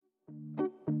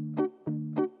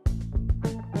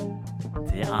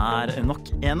Det nok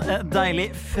en deilig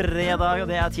fredag, og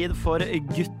det tid for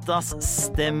Guttas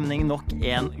stemning nok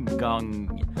en gang.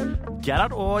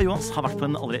 Gerhard og Jonas har vært på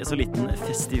en aldri så liten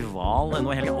festival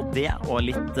nå i helgen, og det og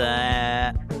litt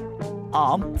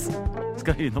annet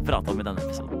skal vi nå prate om i denne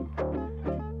episoden.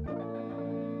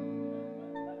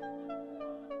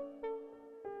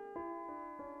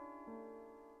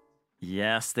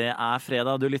 Yes, det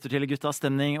fredag, du lytter til Guttas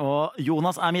stemning, og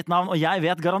Jonas mitt navn, og jeg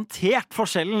vet garantert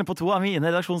forskjellen på to av mine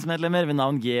redaksjonsmedlemmer ved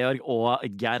navn Georg og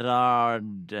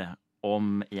Gerhard,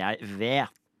 om jeg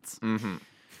vet.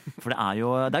 For det jo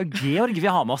Georg vi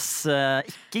har med oss,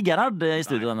 ikke Gerhard i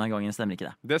studio denne gangen, stemmer ikke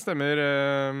det? Det stemmer,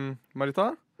 Marita.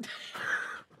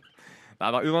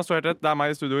 Neida, Jonas står helt rett, det meg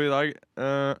i studio i dag.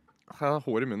 Jeg har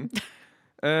hår i munnen.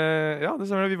 Ja, det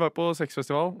stemmer, vi var på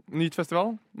sexfestival,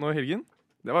 Nytt-festival, nå i helgen.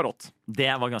 Det var rått. Det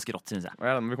var ganske rått, synes jeg. Og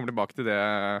vi kommer tilbake til det.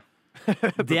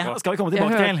 Det skal vi komme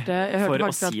tilbake til, for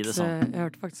å si det sånn. Jeg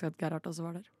hørte faktisk at Gerhard også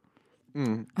var der.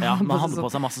 Ja, men han hadde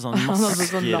på seg masse sånne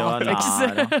masker og lær.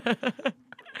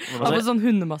 Han hadde sånn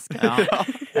hundemaske. Ja.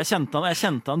 Jeg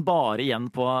kjente han bare igjen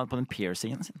på den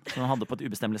piercingen sin, som han hadde på et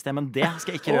ubestemmelig sted, men det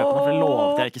skal jeg ikke røpe nå, for det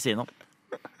lovte jeg ikke si noe.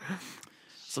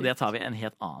 Så det tar vi en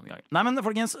helt annen gang. Nei, men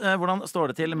folkens, hvordan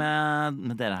står det til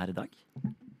med dere her i dag?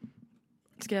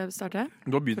 Skal jeg starte?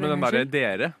 Du har begynt med den der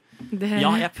dere. Ja,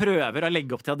 jeg prøver å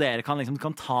legge opp til at dere kan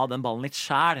ta den ballen litt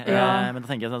selv. Men da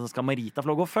tenker jeg at skal Marita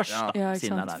få lov å gå først. Ja, ikke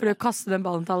sant? For å kaste den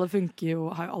ballen til alle har jo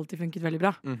alltid funket veldig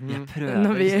bra. Jeg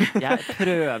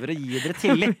prøver å gi dere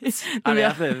tillit.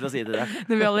 Jeg prøver å si det.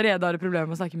 Når vi allerede har et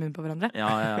problem med å snakke munn på hverandre.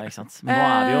 Ja, ikke sant.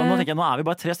 Men nå vi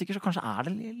bare 3 stykker, så kanskje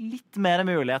det litt mer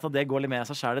mulighet at det går litt mer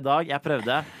av seg selv i dag. Jeg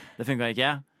prøvde, det funket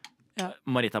ikke. Ja.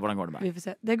 Marita, hvordan går det med? Vi får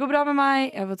se. Det går bra med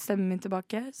meg. Jeg har fått stemmen min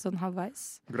tilbake, sånn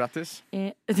halvveis. Gratis.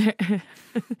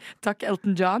 Takk,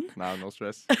 Elton John. Nei, no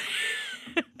stress.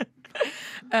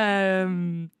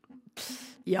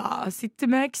 Ja, sitter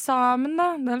med eksamen da.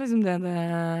 Det liksom det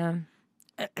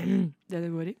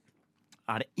går i.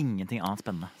 Det ingenting annet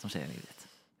spennende som skjer i livet ditt?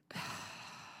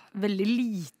 Veldig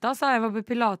lite, altså. Jeg var på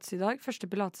pilates i dag, første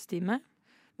pilatestime.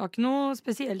 Det var ikke noe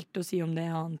spesielt å si om det,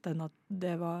 annet enn at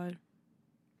det var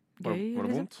gøy. Var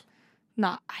det vondt?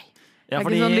 Nei. Ja,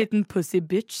 ikke sånn liten pussy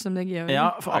bitch som det Georg.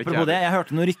 Ja, for apropos det, jeg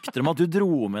hørte noen rykter om at du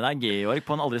dro med deg Georg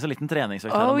på en aldri så liten treningsøkt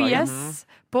her om dagen. Yes,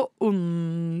 på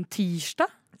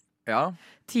tirsdag. Ja.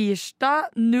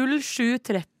 Tirsdag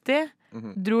 07.30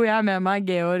 dro jeg med meg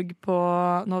Georg på...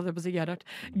 Nå holdt jeg på å si Gerhard.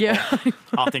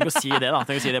 Tenk å si det da,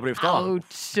 tenk å si det på lufta da.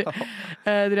 Ouch.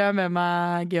 Dro jeg med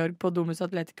meg Georg på Domus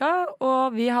Atletica,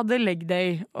 og vi hadde leg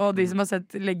day. Og de som har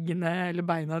sett leggene eller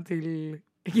beina til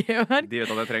Georg, de vet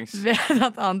at det trengs. Vet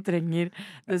at han trenger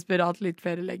desperat litt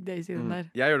flere leg days i den der.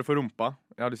 Jeg gjør det for rumpa.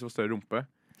 Jeg har lyst til å få større rumpe.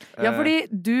 Ja, fordi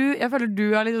jeg føler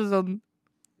du er litt sånn,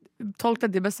 tolk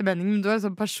dette i beste mening, men du er en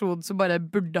sånn person som bare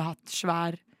burde hatt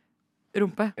svær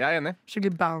rumpe. Jeg enig.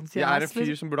 Skikkelig bouncy ass. Jeg en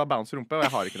fyr som burde ha bouncy rumpe, og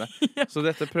jeg har ikke det. Så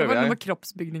dette prøver jeg. Hva med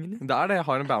kroppsbygningen din? Det det, jeg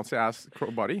har en bouncy ass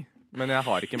body, men jeg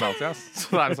har ikke en bouncy ass.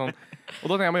 Så det sånn. Og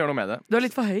da tenker jeg må gjøre noe med det. Du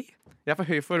er litt for høy. Jeg for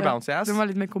høy for bouncy ass. Du var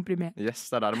litt mer komprimert. Yes,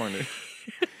 det der det mangler.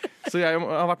 Så jeg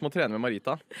har vært med å trene med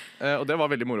Marita, og det var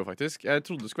veldig moro faktisk. Jeg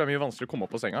trodde det skulle være mye vanskelig å komme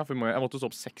opp på senga, for jeg måtte stå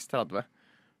opp 6:30.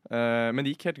 Men det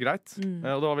gikk helt greit, og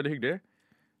det var veldig hyggelig.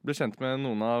 Ble kjent med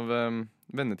noen av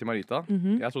vennene til Marita.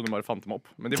 Jeg trodde de bare fant dem opp,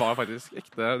 men de var faktisk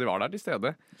ekte. De var der til stede.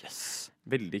 Yes.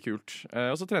 Veldig kult.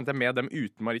 Og så trente jeg med dem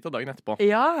uten Marita dagen etterpå.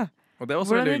 Ja. Og det var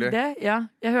også veldig hyggelig. Ja,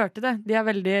 jeg hørte det. De har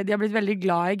blitt veldig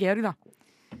glad i Georg da.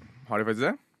 Har de faktisk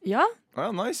det? Ja.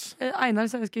 Nice. Einar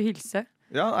sa jeg skulle hilse.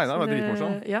 Ja, Einar var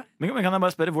dritmorsom. Ja. Men kan jeg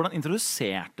bare spørre, hvordan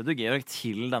introduserte du Georg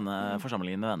til denne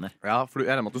forsamlingen med venner? Ja, for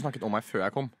jeg regner med at du snakket om meg før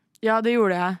jeg kom. Ja, det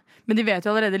gjorde jeg. Men de vet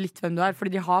jo allerede litt hvem du er,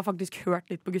 fordi de har faktisk hørt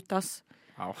litt på Guttas.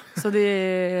 Wow. Så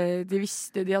de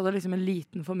visste, de hadde liksom en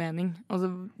liten formening. Og så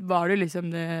var det liksom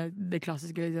det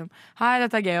klassiske liksom. Hei,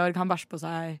 dette er Georg, han bæsjer på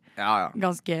seg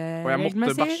ganske regelmessig. Og jeg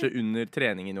måtte bæsje under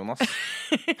treningen, Jonas.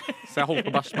 Så jeg holdt på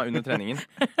å bæsje meg under treningen.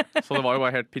 Så det var jo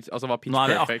bare helt pitch perfect. Nå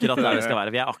vi akkurat der vi skal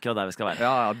være. Vi akkurat der vi skal være.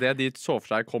 Ja, det de så for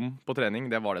seg kom på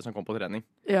trening, det var det som kom på trening.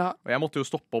 Ja. Og jeg måtte jo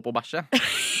stoppe opp og bæsje.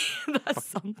 Det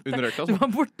sant. Under økta, du var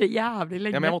borte jævlig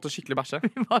lenge. Ja, men jeg måtte skikkelig bæsje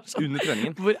under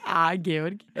treningen. Hvor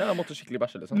Georg? Ja, jeg måtte skikkelig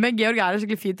bæsje liksom. Men Georg en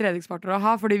skikkelig fin treningspartner å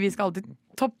ha, fordi vi skal alltid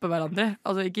toppe hverandre.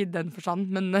 Altså ikke i den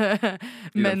forstand, men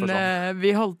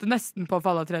vi holdt nesten på å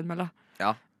falle av tredemølla.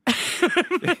 Ja.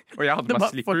 Og jeg hadde meg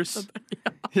slippers.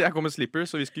 Jeg kom med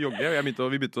slippers, og vi skulle jogge, og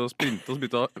vi begynte å sprinte, og så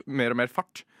begynte å mer og mer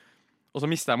fart. Og så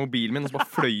mistet jeg mobilen min, og så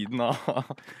bare fløy den av.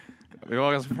 Vi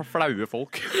var ganske flaue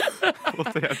folk.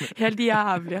 Helt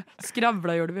jævlige.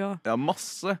 Skravla gjorde vi også. Ja,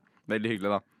 masse. Veldig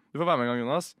hyggelig da. Du får være med en gang,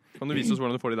 Jonas. Kan du vise oss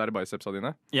hvordan du får de der bicepsa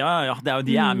dine? Ja, det er jo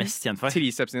de jeg er mest kjent for.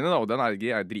 Tricepsene dine, da, og den er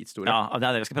dritstore. Ja, det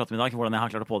er det vi skal prate om i dag. Hvordan jeg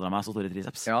har klart å pådra meg så store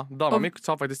triceps. Ja, Dama mi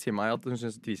sa faktisk til meg at hun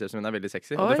syns tricepsene mine er veldig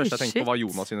sexy. Og det første jeg tenkte på, var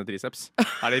Jonas sine triceps.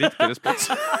 Er det riktig respons?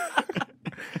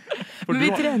 Men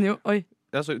vi trener jo Oi.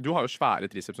 Du har jo svære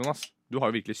triceps, Jonas. Du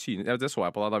har jo virkelig det så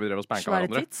jeg på deg da vi drev og spanka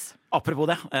hverandre. Tits. Apropos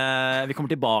det, vi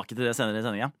kommer tilbake til det senere i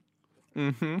sendingen.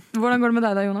 Hvordan går det med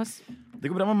deg da, Jonas? Det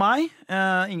går bra med meg.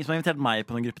 Ingen som har invitert meg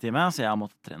på noen gruppetime, så jeg har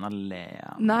måttet trene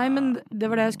alene. Nei, men det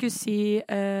var det jeg skulle si.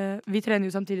 Vi trener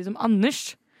jo samtidig som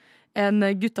Anders. En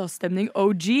Guttas stemning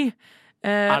OG.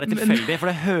 Er det tilfeldig? For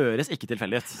det høres ikke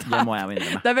tilfeldig ut. Det må jeg jo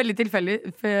innrømme. Det er veldig tilfeldig,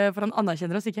 for han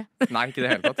anerkjenner oss ikke. Nei, ikke i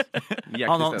det hele tatt.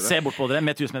 Han ser bort på dere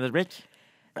med 1000 meters blikk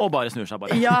og bare snur seg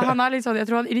bare. Ja, han er litt sånn, jeg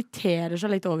tror han irriterer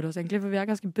seg litt over oss egentlig, for vi er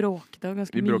ganske bråkete og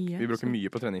ganske mye. Vi bråker mye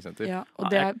på treningssenter. Ja,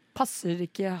 og det passer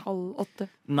ikke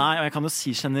 7:30. Nei, og jeg kan jo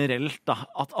si generelt da,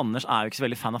 at Anders er jo ikke så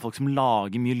veldig fan av folk som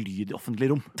lager mye lyd i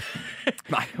offentlig rom.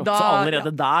 Nei, så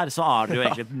allerede der så er det jo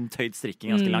egentlig en tøyd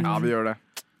strikking ganske langt. Ja, vi gjør det.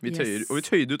 Vi tøyer, og vi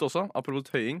tøyde ut også,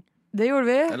 apropos tøying. Det gjorde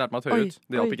vi. Jeg lærte meg å tøye ut.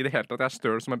 Det hjalp ikke i det hele tatt. Jeg er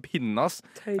støl som en pinnas.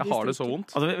 Jeg har det så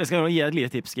vondt. Altså, vi skal gi et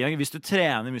lite tips. Hvis du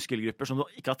trener muskelgrupper som du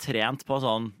ikke har trent på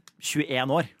sånn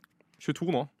 21 år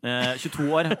 22 nå. 22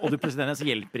 år, og du plutselig så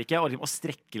hjelper ikke å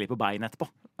strekke litt på beinet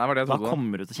etterpå. Nei, var det jeg da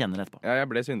kommer du til å kjenne det etterpå. Ja,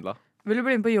 jeg ble svindla. Vil du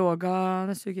bli med på yoga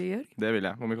neste uke, Georg? Det vil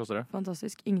jeg. Hvor mye koster det?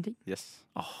 Fantastisk. Ingenting. Yes.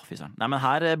 Fy søren. Nei, men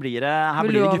her blir det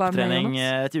gruppetrening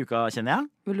til uka, kjenner jeg.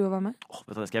 Vil du være med?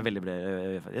 Vet du, det skal jeg veldig bli,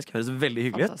 faktisk. Høres veldig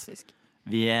hyggelig ut. Fantastisk.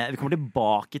 Vi kommer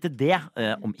tilbake til det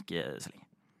om ikke så lenge.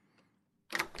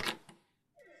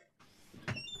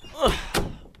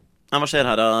 Hva skjer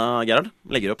her, Gerhard?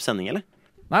 Legger du opp sending, eller?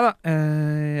 Neida,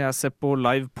 jeg ser på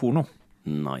live porno.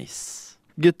 Nice.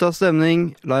 Guttas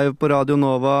stemning live på Radio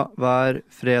Nova hver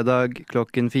fredag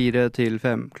 4 til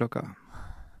 5 klokka.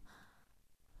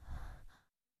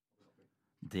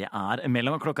 Det er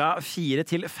mellom klokka 4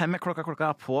 til 5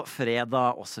 klokka på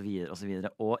fredag, og så videre, og så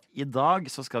videre. Og i dag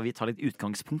så skal vi ta litt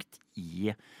utgangspunkt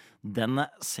i den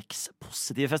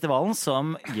sexpositive festivalen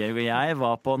som Georg og jeg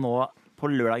var på nå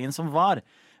på lørdagen som var.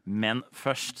 Men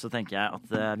først så tenker jeg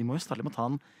at vi må jo starte med å ta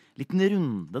en liten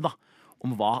runde da,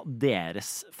 om hva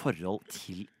deres forhold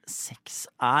til sex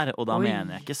er. Og da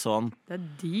mener jeg ikke sånn. Det er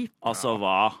deep. Altså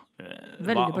hva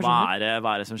er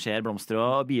det som skjer, blomster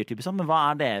og bier typisk sånn, men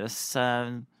hva er deres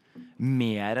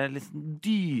mer liksom,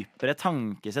 dypere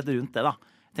tankesett rundt det da?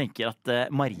 Jeg tenker at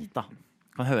Marita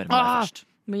kan høre med deg først.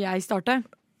 Må jeg starte?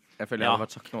 Jeg føler jeg har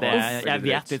vært sagt noe. Jeg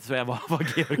vet litt så hva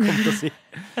Georg kommer til å si.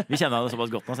 Vi kjenner det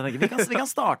såpass godt nå, så jeg tenker vi kan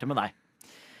starte med deg.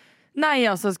 Nei,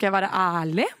 altså, skal jeg være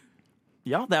ærlig?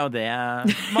 Ja, det er jo det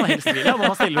man helst vil. Når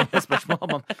man stiller noen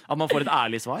spørsmål, at man får et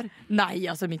ærlig svar. Nei,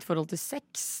 altså mitt forhold til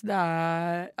sex jeg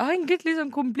har egentlig et litt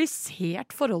sånn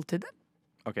komplisert forhold til det.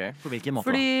 Okay. På hvilken måte?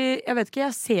 Fordi, jeg vet ikke,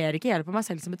 jeg ser ikke helt på meg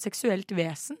selv som et seksuelt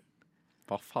vesen.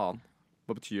 Hva faen?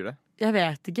 Hva betyr det? Jeg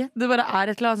vet ikke. Det bare er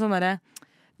et eller annet sånn derre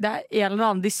det er en eller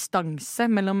annen distanse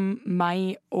mellom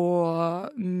meg og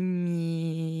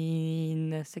mine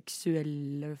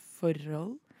seksuelle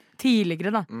forhold. Tidligere,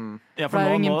 da. Ja, for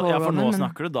nå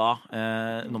snakker du da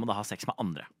når man da har sex med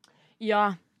andre.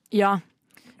 Ja.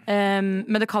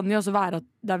 Men det kan jo også være at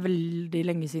det er veldig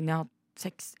lenge siden jeg har hatt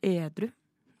sex edru.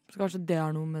 Så kanskje det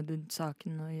har noe med den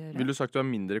saken å gjøre. Vil du sagt du er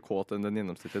mindre kåt enn den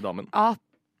gjennomsnittlige damen?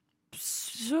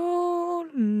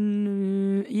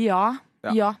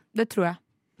 Ja, det tror jeg.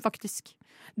 Faktisk.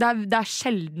 Det er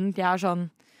sjelden jeg er sånn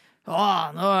nå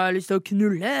har jeg lyst til å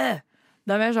knulle.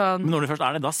 Det er mer sånn. Men når du først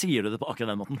er det, da sier du det på akkurat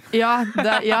den måten. Ja,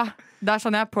 det er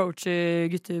sånn jeg approacher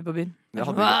gutter på byen.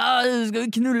 Skal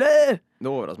vi knulle? Det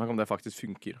overrasker meg om det faktisk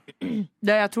funker.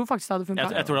 Jeg tror faktisk det hadde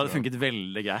funket. Jeg tror det hadde funket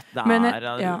veldig greit.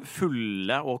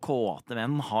 Fulle og kåte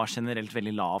menn har generelt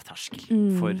veldig lav terskel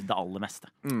for det aller meste.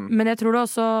 Men jeg tror det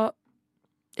også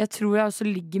jeg også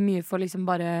ligger mye for liksom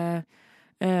bare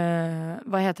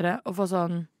hva heter det? Å få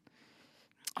sånn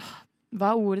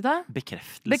hva er ordet da?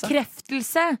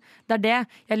 Bekreftelse. Det er det.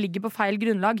 Jeg ligger på feil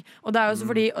grunnlag. Og det er jo også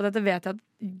fordi, og dette vet jeg at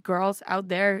girls out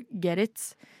there get it.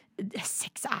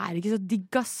 Sex er ikke så digg,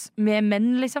 ass. Med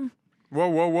menn, liksom.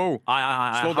 Wow.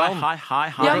 Slow down.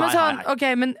 Ja, men sånn,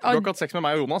 okay, men, du har ikke hatt sex med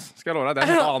meg og Jonas. Skal jeg love deg, det er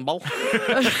en annen ball.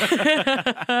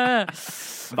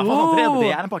 Det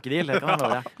er en pakkedeal.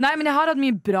 Nei, men jeg har hatt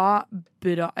mye bra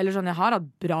eller sånn, jeg har hatt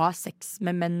bra sex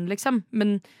med menn, liksom.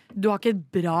 Men du har ikke et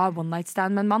bra one night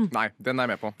stand med en mann. Nei, den er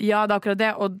jeg med på. Ja, det er akkurat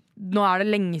det. Og nå er det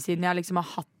lenge siden jeg liksom har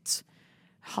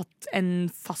hatt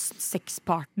en fast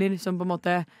sexpartner som på en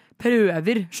måte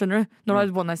prøver, skjønner du? Når du har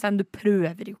et one night stand, du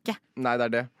prøver jo ikke. Nei,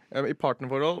 det er det. I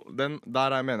partnerforhold, mener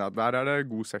jeg at der er det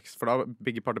god sex. For da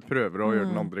begge parter prøver å gjøre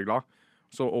den andre glad.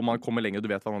 og man kommer lenger, og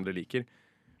du vet hva andre liker.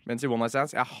 Mens i one night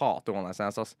stands, jeg hater one night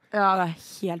stands, ass. Ja, det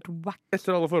helt wack.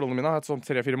 Etter alle forholdene mine, jeg har hatt sånn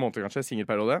 3-4 måneder kanskje,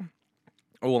 singelperiode.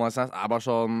 Og one night stands bare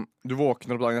sånn, du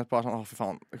våkner opp dagen etterpå, sånn, fy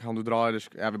faen, kan du dra, eller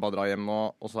jeg vil bare dra hjem nå,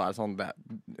 og så det sånn,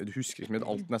 du husker ikke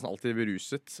mye, nesten alltid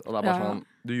beruset, og det bare sånn,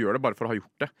 du gjør det bare for å ha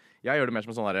gjort det. Jeg gjør det mer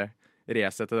som en sånn der,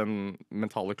 resette den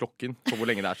mentale klokken, på hvor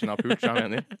lenge det siden jeg har pult, jeg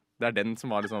mener. Det den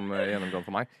som var liksom gjennomgående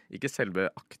for meg, ikke selve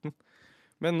akten.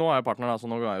 Men nå jeg partner, så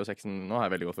nå er jo sexen, nå har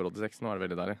jeg veldig godt forhold til sex, nå det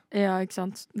veldig deilig. Ja, ikke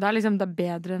sant. Det liksom, det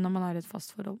bedre når man er i et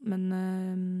fast forhold,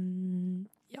 men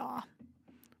ja...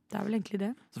 Det vel egentlig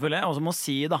det. Selvfølgelig, jeg også må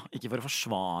si da, ikke for å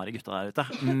forsvare gutta der ute,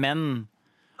 men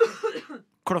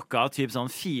klokka typ sånn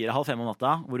 4:30 om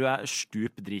natta, hvor du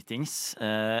stup dritings,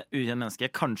 ukjent menneske,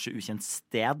 kanskje ukjent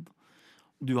sted.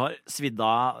 Du har svidd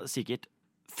av sikkert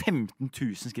 15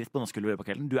 000 skritt på norsk gulv på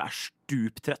kvelden. Du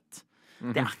stuptrøtt.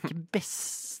 Det ikke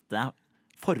beste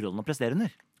forholdene å prestere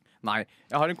under. Nei,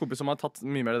 jeg har en kompis som har tatt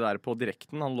mye mer det der på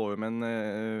direkten. Han lå jo med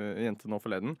en jente nå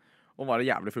forleden, og var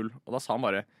jævlig full. Og da sa han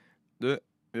bare, du,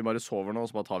 vi bare sover nå, og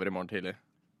så bare tar vi det i morgen tidlig.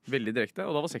 Veldig direkte,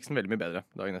 og da var sexen veldig mye bedre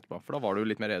dagen etterpå. For da var du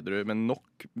litt mer edru, men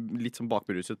nok litt sånn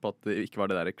bakberuset på at det ikke var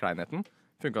det der kleinheten.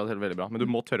 Funket det helt veldig bra, men du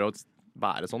må tørre å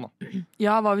være sånn da.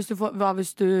 Ja, hva hvis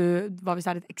det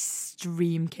et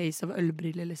extreme case av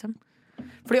ølbriller, liksom?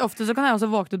 Fordi ofte så kan jeg også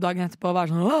våkne opp dagen etterpå og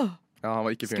være sånn, ja, han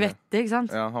var ikke skvette, ikke sant?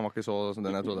 Ja, han var ikke så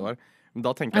den jeg trodde det var. Men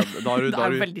da tenker jeg da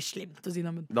det veldig slemt å si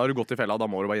noe. Da har du gått i fella, da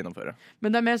må du bare gjennomføre.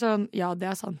 Men det mer sånn, ja,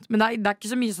 det sant. Men det ikke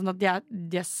så mye sånn at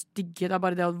de stygge. Det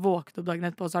bare det å våkne opp dagen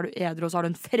etterpå, og så du edru, og så har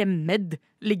du en fremmed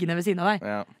liggende ved siden av deg.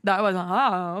 Ja. Det jo bare sånn,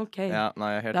 ok. Ja,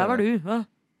 nei, jeg helt der var du.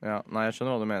 Ja, nei, jeg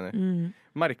skjønner hva du mener.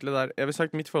 Merkelig der. Jeg vil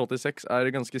sagt, mitt forhold til sex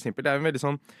ganske simpelt. Jeg veldig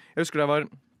sånn, jeg husker da jeg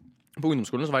var på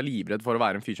ungdomsskolen, så var jeg livredd for å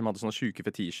være en fyr som hadde sånne syke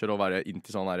fetisher og være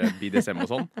inntil sånn der BDSM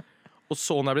og sånn. Og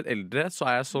så når jeg er blitt eldre, så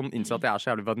jeg sånn innsett at jeg så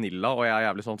jævlig vanilla, og jeg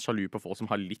jævlig sånn sjalu på folk som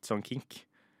har litt sånn kink.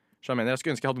 Så jeg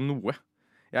skulle ønske jeg hadde noe.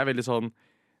 Jeg veldig sånn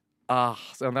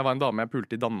så jeg var en dame jeg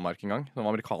pulte i Danmark en gang, som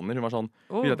var amerikaner. Hun var sånn,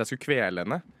 ville at jeg skulle kvele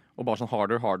henne, og bare sånn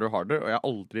harder. Og jeg har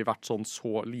aldri vært sånn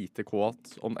så lite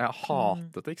kåt. Jeg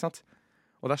hatet det, ikke sant?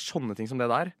 Og det sånne ting som det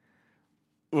der.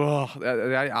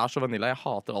 Jeg så vanilla, jeg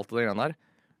hater alt det greiene der.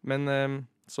 Men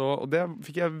og det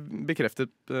fikk jeg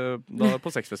bekreftet da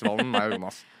på sexfestivalen med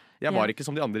Jonas. Jeg var ikke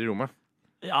som de andre i rommet.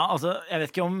 Ja, altså, jeg vet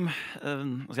ikke om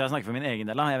nå skal jeg snakke for min egen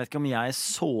del. Jeg vet ikke om jeg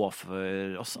så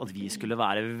for oss at vi skulle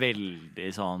være veldig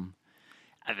sånn,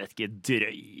 jeg vet ikke,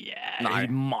 drøye,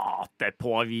 mate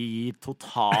på, vi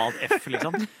totalt F,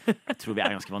 liksom. Jeg tror vi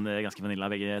ganske vanilla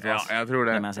begge to. Ja, jeg tror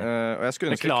det. Og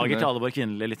jeg beklager til alle våre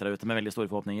kvinnelige lyttere ute med veldig store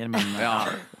forhåpninger, men ja,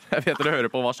 jeg vet dere hører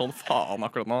på var sånn faen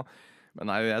akkurat nå. Men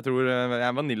nei, jeg tror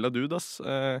jeg vanilla dude, ass.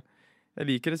 Jeg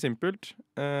liker det simpelt.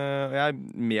 Jeg er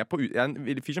med på jeg har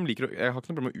ikke noe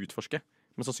problem med å utforske,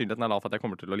 men sannsynligheten lav for at jeg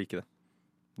kommer til å like det.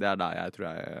 Det der jeg tror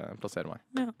jeg plasserer meg.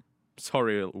 Ja.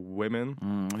 Sorry, women.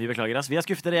 Vi beklager oss. Vi har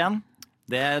skuffet dere igjen.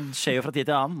 Det skjer jo fra tid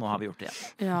til annen. Nå har vi gjort det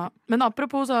igjen. Ja. Men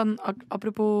apropos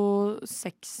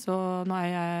sex, og nå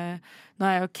er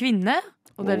jeg jo kvinne,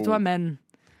 og dere to menn.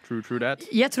 True that.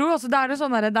 Jeg tror også det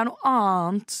er noe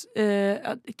annet.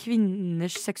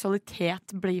 Kvinners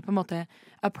seksualitet blir på en måte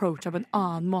approachet på en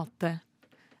annen måte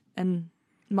enn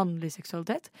mannlig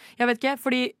seksualitet. Jeg vet ikke,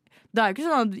 fordi det jo ikke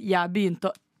sånn at jeg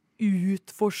begynte å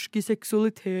utforske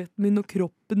seksualiteten min og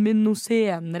kroppen min noe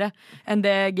senere enn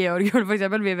det Georg gjorde, for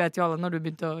eksempel. Vi vet jo alle når du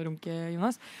begynte å runke,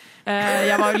 Jonas.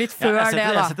 Jeg var jo litt før det, da.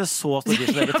 Jeg setter så stor pris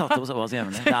på det. Tatt opp så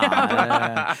jævlig.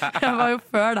 Jeg var jo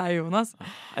før deg, Jonas.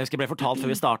 Jeg husker jeg ble fortalt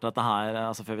før vi startet dette her,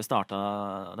 altså før vi startet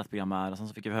dette programmet her, og sånn,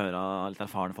 så fikk vi høre litt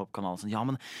erfarne folk på kanalen sånn, ja,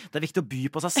 men det er viktig å by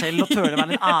på seg selv og tørre å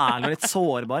være litt ærlig og litt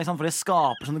sårbar, for det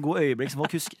skaper sånne gode øyeblikk som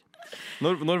folk husker.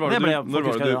 Når var det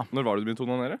du begynte å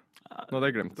onanere? Nå hadde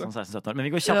jeg glemt det. Sånn 16-17 år. Men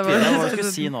vi går kjapt videre. Hva skulle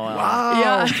du si nå?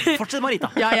 Fortsett, Marita.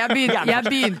 Ja, jeg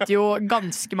begynte jo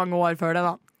ganske mange år før det,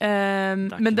 da.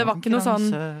 Men det var ikke noe sånn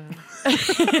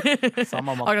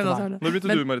Samme matte. Når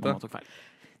begynte du, Marita?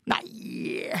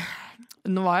 Nei,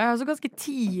 nå var jeg altså ganske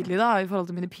tidlig da i forhold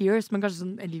til mine peers, men kanskje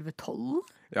sånn 11-12.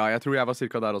 Ja, jeg tror jeg var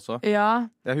cirka der også. Ja.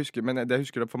 Men jeg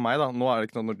husker det for meg, da. Nå det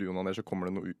ikke noe når du onanerer, så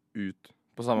kommer det noe ut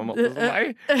på samme måte som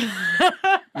meg.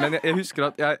 Men jeg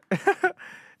husker at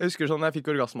jeg husker sånn, jeg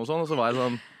fikk orgasme og sånn, og så var jeg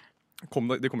sånn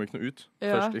det kom jo ikke noe ut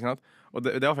først, ikke sant? Og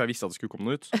det var for jeg visste at det skulle komme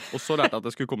noe ut. Og så lærte jeg at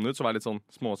det skulle komme noe ut, så var jeg litt sånn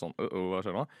små sånn, hva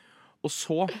skjer nå? Og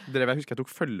så husker jeg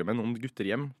tok følge med noen gutter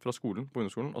hjem fra skolen, på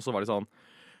ungdomsskolen, og så var de sånn,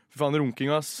 fy faen,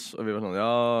 runking, ass. Og vi var sånn, ja,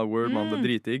 word, man, det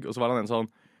dritdigg. Og så var han en sånn,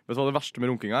 vet du hva det verste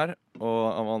med runking er? Og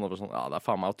han var sånn, ja, det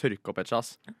faen meg å tørke opp et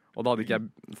ass. Og da hadde ikke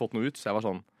jeg fått noe ut, så jeg var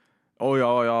sånn,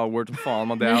 ja, word som faen,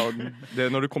 man, det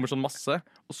når det kommer sånn masse.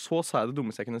 Og så sa jeg det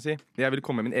dummeste jeg kunne si. Jeg ville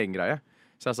komme med min egen greie.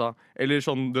 Så jeg sa, eller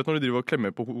sånn, du vet når du driver og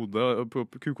klemmer på hodet, på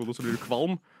kukhodet, så blir du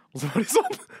kvalm. Og så var de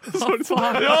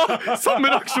sånn. Ja, samme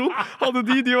reaksjon hadde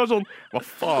de var sånn, hva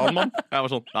faen, mann? Jeg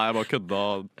var sånn, nei, jeg bare kødda.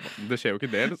 Det skjer jo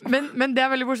ikke det. Liksom. Men det er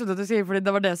veldig morsomt at du sier, fordi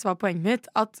det var det som var poenget mitt.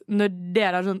 At når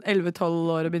dere er sånn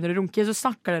 11-12 år og begynner å runke, så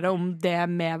snakker dere om det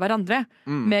med hverandre.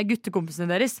 Med guttekompisene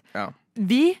deres. Ja.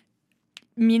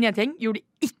 Min jentegjeng gjorde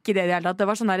ikke det i det hele tatt. Det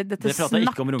var sånn her, dette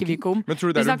snakker vi ikke om. Men tror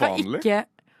du det er uvanlig?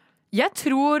 Jeg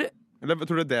tror... Eller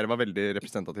tror du dere var veldig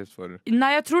representativt for...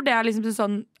 Nei, jeg tror det er liksom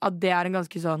sånn at det er en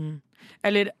ganske sånn...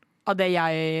 Eller at det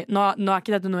jeg... Nå er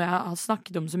ikke dette noe jeg har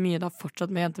snakket om så mye da fortsatt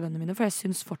med jentevennene mine, for jeg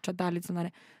synes fortsatt det er litt sånn der...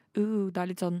 det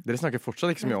er litt sånn... Dere snakker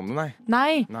fortsatt ikke så mye om det,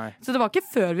 nei. Så det var ikke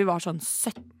før vi var sånn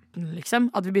 17, liksom,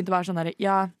 at vi begynte å være sånn der,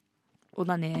 ja,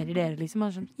 onanerer dere, liksom,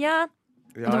 og sånn, ja.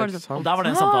 Ja, og der var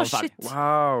det en samtale ferdig.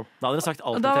 Wow. Da hadde dere sagt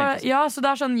alt dere trengte. Ja, så det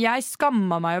er sånn, jeg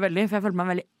skamma meg jo veldig, for jeg følte meg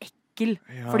veldig ekkel.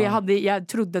 Ja. Fordi jeg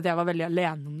trodde at jeg var veldig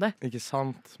alene om det. Ikke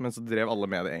sant, men så drev alle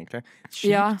med det egentlig. Sjukt.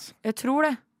 Ja, jeg tror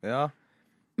det. Ja.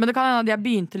 Men det kan hende at jeg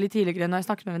begynte litt tidligere. Når jeg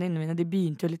snakket med venninnene mine, de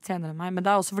begynte jo litt senere enn meg. Men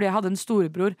det er også fordi jeg hadde en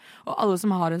storebror, og alle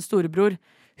som har en storebror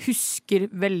husker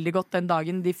veldig godt den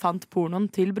dagen de fant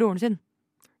pornoen til broren sin.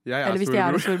 Eller hvis de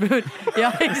er en storebror.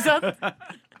 Ja, ikke sant?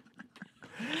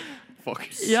 Fuck.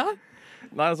 Ja.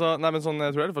 Nei, men sånn,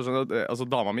 jeg tror det er sånn, altså,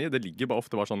 dama mi, det ligger bare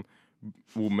ofte bare sånn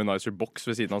womanizer-boks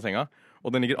ved siden av senga. Og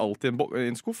den ligger alltid i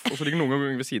en skuff. Og så ligger noen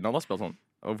ganger ved siden av. Da spiller sånn.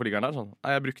 Hvorfor ligger den der? Sånn.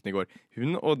 Nei, jeg brukte den i går.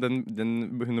 Hun og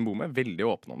hun bor med, veldig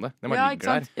åpne om det. Den bare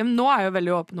ligger der. Ja, men nå er jeg jo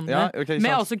veldig åpen om det. Okay,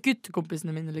 med også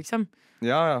guttekompisene mine, liksom.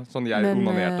 Ja, sånn jeg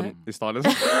onanerte i stad,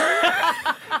 liksom.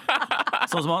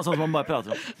 Sånn som man bare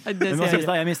prater om. Men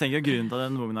jeg mistenker jo grunnen til at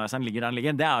den womanizeren ligger der den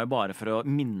ligger. Det er jo bare for å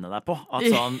minne deg på at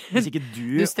sånn, hvis ikke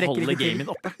du holder gamet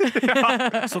oppe,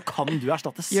 så kan du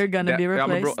erstattes. You're gonna be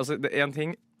replaced. Men bro, altså, det er en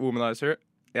ting, womanizer,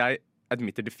 jeg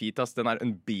admitter defeat, ass. Den er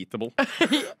unbeatable.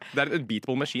 Det er en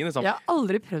unbeatable maskin. Liksom. Jeg har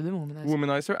aldri prøvd en womanizer.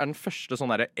 Womanizer er den første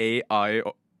sånn derre AI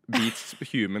beats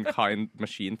humankind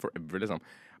machine forever, liksom.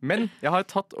 Men jeg har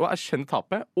tatt og erkjent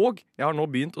tapet, og jeg har nå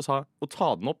begynt å ta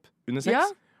den opp under sex. Ja.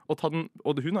 Og hun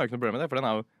har jo ikke noe problem med det, for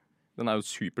den er jo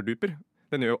superduper.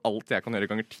 Den gjør jo alt jeg kan gjøre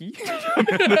ganger 10.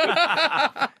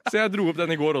 Så jeg dro opp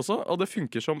den i går også, og det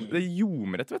funker som det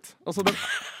ljomer, vet. Altså jeg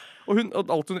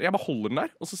bare holder den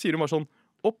der, og så sier hun bare sånn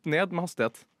opp, ned med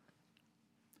hastighet.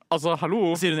 Altså,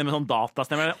 hallo. Sier hun det med sånn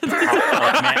datastemme?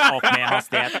 Opp med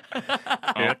hastighet.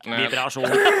 Øk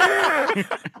vibrasjon.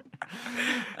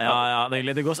 Ja, det er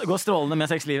hyggelig. Det går strålende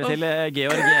med sexlivet til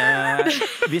Georg.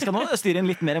 Vi skal nå styre inn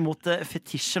litt mer mot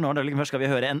fetisher nå. Først skal vi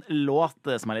høre en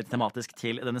låt som er litt tematisk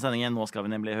til denne sendingen. Nå skal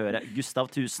vi nemlig høre Gustav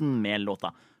 1000 med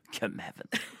låta Come Heaven.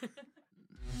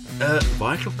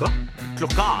 Hva er klokka?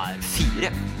 Klokka er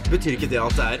 4. Betyr ikke det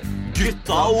at det er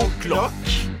Gutta og klokk?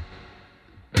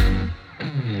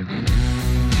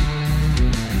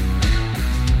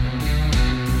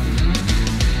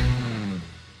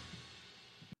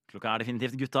 Klokka er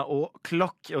definitivt Gutta og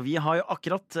klokk. Og vi har jo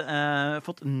akkurat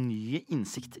fått ny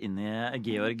innsikt inn i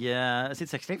Georg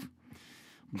sitt sexliv.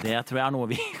 Det tror jeg er noe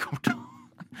vi kommer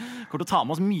til å ta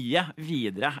med oss mye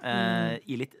videre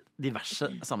i litt diverse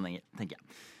sammenhenger, tenker jeg.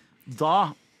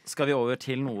 Da skal vi over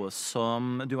til noe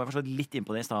som du var forstått litt inn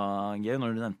på det i stad, Georg, når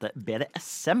du nevnte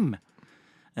BDSM.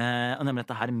 Og nemlig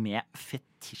dette her med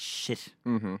fetisher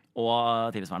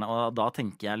og tilsvarende. Og da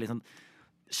tenker jeg liksom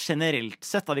generelt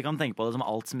sett da vi kan tenke på det som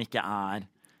alt som ikke er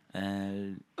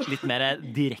litt mer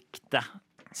direkte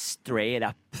straight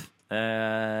up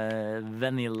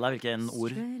vanilla, hvilke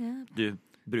ord du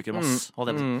bruker om oss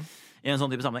i en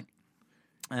sånn type sammenheng.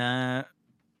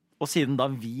 Og siden da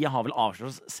vi har vel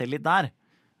avslørt oss selv litt der,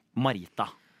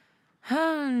 Marita,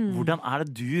 hvordan er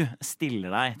det du stiller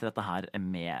deg til dette her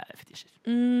med fetisher?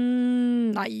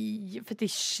 Nei,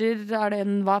 fetisher hva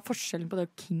er forskjellen på det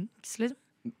og kinks, liksom?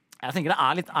 Jeg tenker det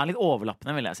er litt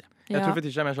overlappende, vil jeg si. Jeg tror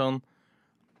fetisher er mer sånn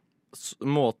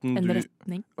måten en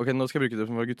retning. Ok, nå skal jeg bruke det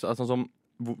som gutt. Altså, sånn,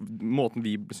 måten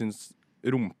vi syns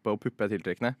rumpe og puppe er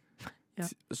tiltrekkende.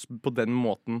 På den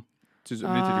måten betyr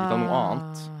det ikke noe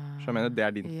annet. Så jeg mener, det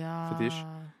er din fetisj.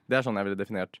 Det er sånn jeg ville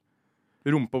definert.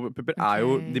 Rumpe og pupper er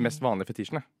jo de mest vanlige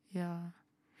fetisjene.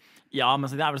 Ja, men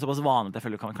det er vel såpass vanlig at jeg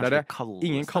føler du kan kanskje kalle det.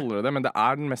 Ingen kaller det, men det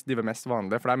er de mest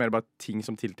vanlige. For det er mer bare ting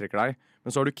som tiltrekker deg. Men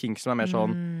så har du kink som er mer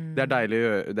sånn det er deilig å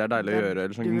gjøre,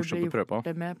 eller sånn morsomt å prøve på.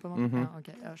 Det med, på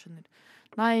okay, jeg skjønner.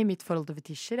 Nei, mitt forhold til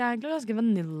fetisher er egentlig ganske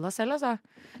vanilla selv, altså.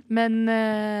 Men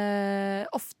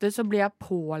ofte så blir jeg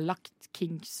pålagt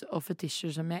kinks og fetisher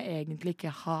som jeg egentlig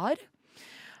ikke har.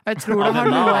 Og jeg tror det har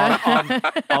noe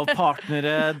av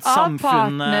partnere,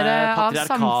 samfunnet, patriarkatet. Av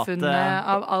samfunnet,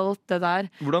 av alt det der.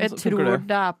 Jeg tror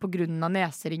det er på grunn av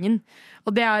neseringen.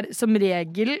 Og det er som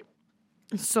regel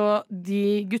Så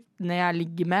de guttene jeg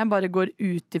ligger med, bare går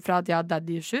ut ifra at jeg har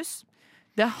daddy issues.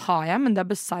 Det har jeg, men det er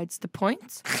besides the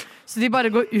point. Så de bare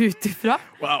går ut ifra.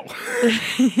 Wow.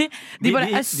 De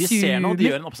ser noe, de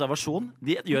gjør en observasjon.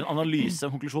 De gjør en analyse,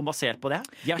 en konklusjon basert på det.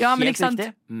 De er helt riktig,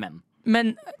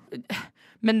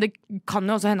 men det kan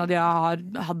jo også hende at jeg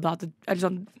hadde hatt eller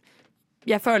sånn.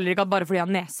 Jeg føler ikke at bare fordi jeg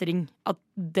har nesering at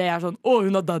det er sånn,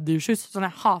 hun har daddy issues. Sånn,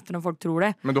 jeg hater når folk tror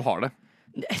det. Men du har det?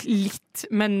 Litt,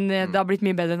 men det har blitt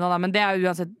mye bedre nå da. Men det er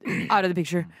uansett out of the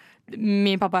picture.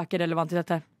 Min pappa er ikke relevant i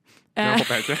dette. Det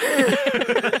håper jeg ikke.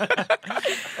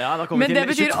 Ja, da kommer vi til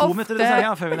 22 minutter til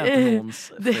senga før vi nevnte noens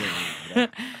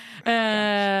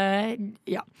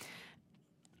ja.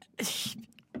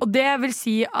 Og det vil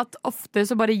si at ofte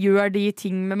så bare gjør de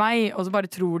ting med meg, og så bare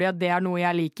tror de at det er noe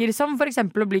jeg liker. Som for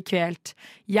eksempel å bli kvelt.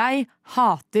 Jeg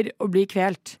hater å bli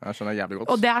kvelt. Jeg skjønner jævlig godt.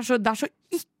 Og det er så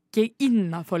ikke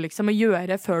innenfor liksom, å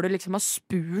gjøre før du liksom har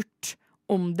spurt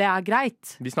om det er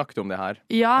greit. Vi snakket om det her.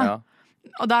 Ja.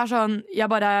 Og det er sånn jeg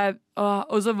bare,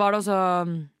 og så var det også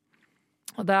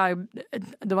og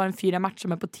det var en fyr jeg matchet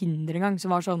med på Tinder en gang,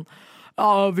 som var sånn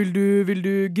vil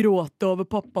du gråte over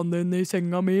pappaen din i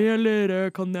senga mi, eller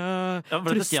kan jeg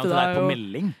trøste deg? På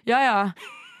melding. Ja.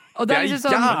 Og det er liksom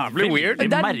sånn, jævlig weird.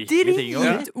 Det er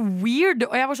drit weird.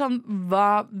 Og jeg var sånn,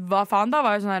 hva faen da?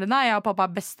 Var jeg sånn her, nei, jeg og pappa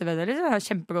er bestevenner liksom. Jeg har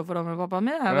kjempegodt forhold med pappaen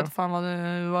min. Jeg vet faen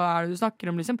hva er det du snakker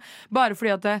om liksom. Bare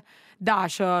fordi at det er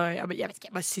så, jeg vet ikke,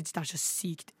 jeg bare synes det er så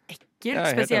sykt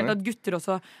ekkelt. Spesielt at gutter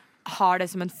også har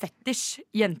det som en fetisj.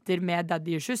 Jenter med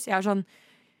daddy issues. Jeg er sånn,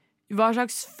 hva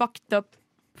slags fucked up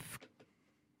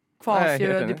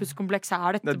kvasi-ødipuskompleks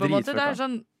er dette på en måte? Det er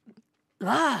sånn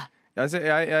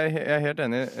Jeg er helt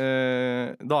enig.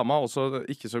 Dama har også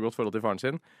ikke så godt forhold til faren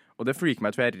sin. Og det freaker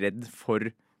meg, tror jeg er redd for.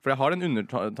 For jeg har den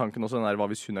undertanken også, den der, hva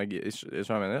hvis hun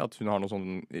at hun har noe sånn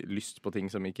lyst på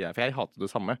ting som ikke jeg. For jeg hater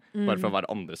det samme, bare for å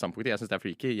være andre standpunkter. Jeg synes det er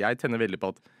freaky. Jeg tenner veldig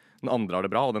på at den andre har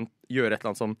det bra, og den gjør et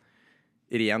eller annet som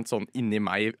rent sånn inni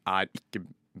meg er ikke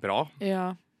bra.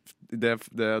 Ja. Da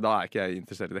er ikke jeg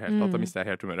interessert i det hele tatt. Da mister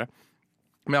jeg helt humøret.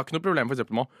 Men jeg har ikke noe problem for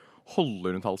eksempel med å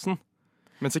holde rundt halsen.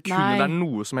 Men sekundet det er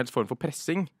noe som helst form for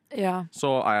pressing, så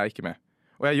er jeg ikke med.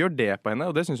 Og jeg gjør det på henne,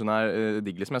 og det synes hun er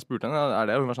digg. Som jeg spurte henne, er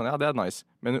det? Og hun var sånn, ja, det er nice.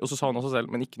 Og så sa hun også selv,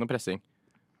 men ikke noe pressing.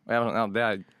 Og jeg var sånn, ja, det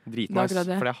er dritnice,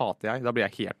 for det hater jeg. Da blir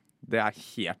jeg helt, det er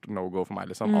helt no-go for meg,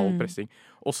 liksom, all pressing.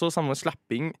 Også sammen med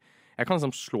slapping. Jeg kan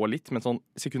liksom slå litt, men sånn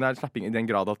sekundær slapping i den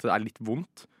grad at det er litt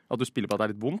vondt, at du spiller på at det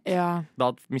er litt vondt, da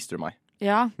mister du meg.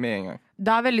 Ja. Med en gang.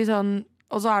 Det er veldig sånn,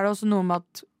 og så er det også noe med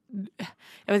at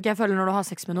jeg vet ikke, jeg føler når du har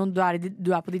sex med noen, du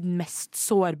er på ditt mest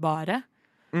sårbare.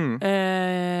 Du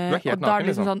er helt og da er det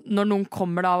liksom sånn, når noen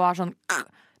kommer da og er sånn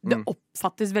det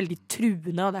oppfattes veldig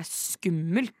truende, og det er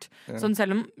skummelt. Sånn,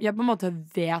 selv om jeg på en måte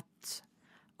vet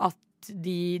at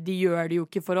de gjør det jo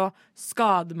ikke for å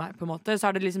skade meg, på en måte, så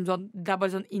er det liksom sånn, det er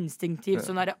bare sånn instinktivt,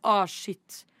 sånn der,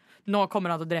 shit, nå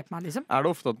kommer han til å drepe meg, liksom. Er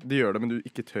det ofte at de gjør det, men du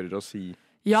ikke tør å si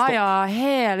ja,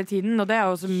 hele tiden. Og det er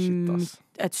også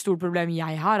et stort problem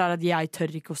jeg har, er at jeg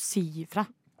tør ikke å si ifra.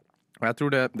 Og jeg tror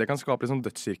det kan skape en sånn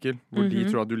dødssirkel, hvor de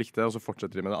tror at du likte det, og så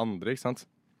fortsetter de med det andre, ikke sant?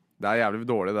 Det er jævlig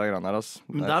dårlig, det greiene her, altså.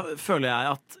 Men der føler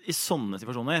jeg at i sånne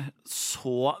situasjoner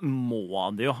så må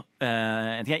det jo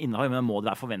en ting jeg innehar, men det må det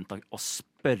være forventet å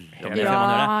spørre om det før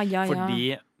man gjør det. Fordi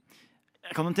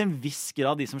jeg kan jo til en viss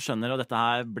grad, de som skjønner, og dette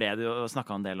her ble det jo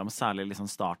snakket en del om, særlig liksom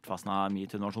startfasen av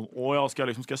MeToo, sånn,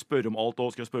 skal jeg spørre om alt,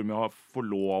 og skal jeg spørre om jeg får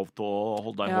lov til å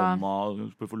holde deg i hånda,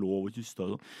 skal jeg få lov å kysse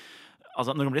deg,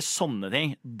 altså når det blir sånne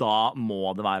ting, da må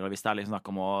det være, hvis det er liksom snakk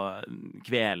om å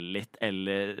kvele litt,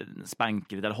 eller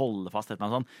spanke litt, eller holde fast, eller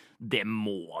noe sånt, det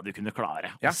må du kunne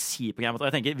klare å si på en måte. Og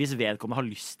jeg tenker, hvis vedkommende har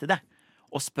lyst til det,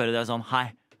 og spørre deg sånn, hei,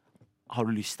 har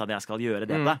du lyst til at jeg skal gjøre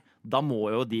dette? Da må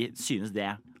jo de synes det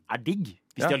er digg,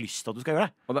 hvis de har lyst til at du skal gjøre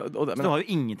det. Så du har jo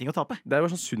ingenting å tape. Det er jo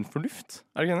bare sånn sunn fornuft,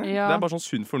 er det ikke det? Det er bare sånn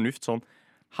sunn fornuft, sånn,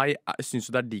 hei, synes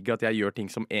du det er digg at jeg gjør ting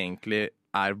som egentlig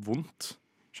er vondt?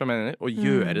 Så jeg mener, å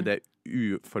gjøre det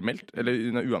uformelt, eller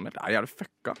uanmeldt, er jævlig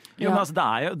fucka. Jo, men altså,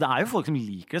 det er jo folk som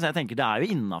liker det, så jeg tenker det er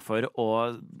jo innenfor å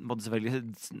måtte selvfølgelig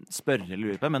spørre eller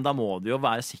lure på, men da må du jo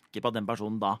være sikker på at den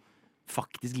personen da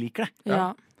faktisk liker det.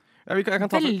 Ja.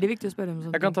 Veldig viktig å spørre om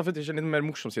sånt. Jeg kan ta fetisjen litt mer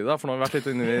morsom side da, for nå har vi vært litt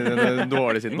inne i den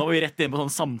dårlige siden. Nå var vi rett inn på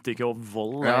sånn samtykke og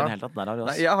vold. Hele tatt. Der har vi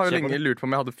Nei, jeg har jo lenge lurt på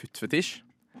om jeg hadde foot-fetisj.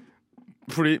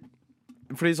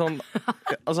 Fordi sånn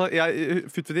altså,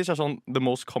 foot-fetisj er sånn the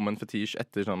most common fetisj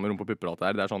etter sånn rumpe og pupper og alt det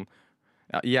der. Det er sånn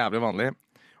jævlig vanlig.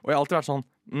 Og jeg har alltid vært sånn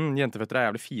jenteføtter er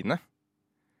jævlig fine.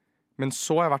 Men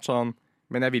så har jeg vært sånn,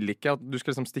 men jeg vil ikke at du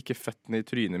skal liksom stikke føttene i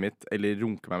trynet mitt eller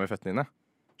runke meg med føttene dine.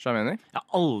 Jeg har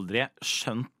aldri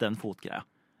skjønt den fotgreia.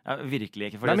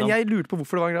 Virkelig ikke. Nei, men jeg lurte på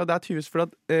hvorfor det var en greie. Det tydeligvis fordi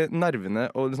at nervene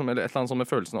og liksom, eller et eller annet sånn med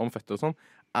følelsene om føtter og sånn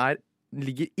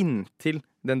ligger inntil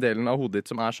den delen av hodet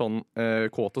ditt som sånn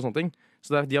kåt og sånne ting.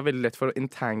 Så de har veldig lett for å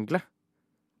entangle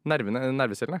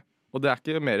nervecellene. Og det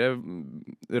ikke mer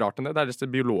rart enn det. Det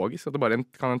rett biologisk at det bare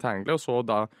kan entangle, og så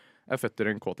da føtter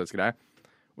en kåthetsgreie.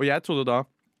 Og jeg trodde da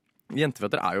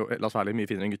jenteføtter jo, la oss være litt mye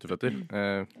finere enn gutteføtter.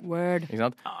 Word. Ikke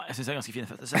sant? Ja, jeg synes jeg ganske fine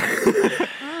føtter.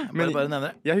 Men bare nevne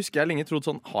det. Jeg husker jeg lenge trodde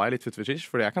sånn, har jeg litt footfetish?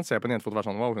 Fordi jeg kan se på en jentefot og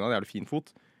være sånn, wow, hun har en jævlig fin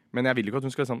fot. Men jeg vil jo ikke at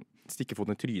hun skal liksom, stikke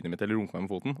foten i trynet mitt eller runke meg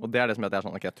med foten. Og det det som gjør at jeg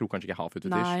sånn, ok, jeg tror kanskje ikke jeg har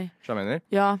footfetish.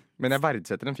 Ja. Men jeg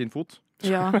verdsetter en fin fot.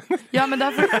 Ja, men det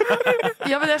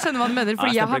ja, men jeg skjønner hva du mener.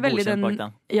 Fordi jeg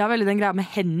har veldig den greia med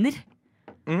hender.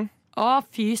 Å,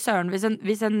 fy søren.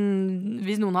 Hvis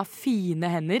noen har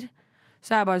fine hender,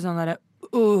 så jeg bare sånn derre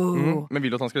Men vil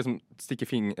du at han skal liksom stikke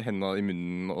hendene i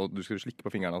munnen, og du skal slikke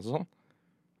på fingrene og sånn?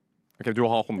 Ok, du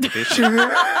har håndfetisj.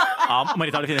 Ja,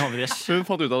 Marita har definert håndfetisj. Hun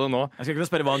fant ut av det nå. Jeg skal ikke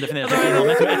spørre hva hun definerer som fin hånd.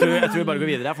 Jeg tror vi bare går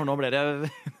videre, for nå ble det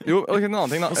Jo, ok, en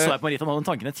annen ting da. Nå så jeg på Marita, nå hadde hun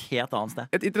tanken et helt annet sted.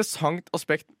 Et interessant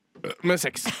aspekt med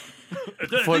sex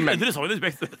for menn. Interessant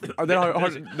aspekt. Dere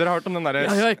har hørt om den derre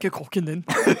Jeg er ikke kokken din.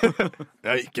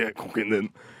 Jeg er ikke kokken din.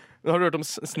 Har du hørt om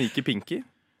sneaky pinky?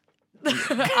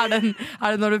 Er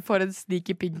det når du får en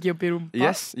sneaky pinky opp i rumpa?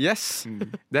 Yes.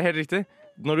 Det helt riktig.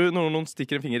 Når noen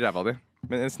stikker en finger i ræva di.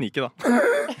 Men en sneaky, da.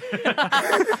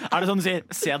 Det sånn du sier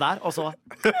 'se der', og så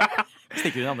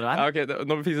stikker du den andre veien? Ja, okay,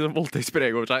 nå fikk det sånn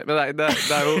voldtektspreg over seg. Men det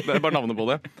er bare navnet på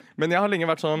det. Men jeg har lenge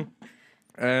vært sånn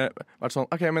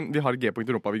ok, men vi har et G-punkt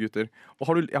i rumpa, vi gutter. Og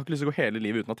jeg har ikke lyst til å gå hele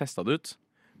livet uten å teste det ut.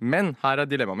 Men her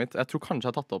dilemmaet mitt. Jeg tror kanskje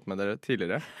jeg har tatt det opp med dere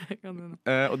tidligere.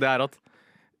 Og det at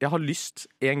jeg har lyst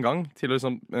en gang til å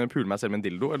liksom, pule meg selv med en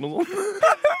dildo eller noe sånt.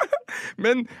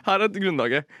 Men her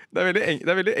grunnlaget. Det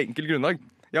er veldig enkelt grunnlag.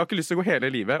 Jeg har ikke lyst til å gå hele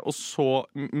livet og så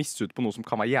miste ut på noe som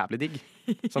kan være jævlig digg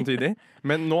samtidig.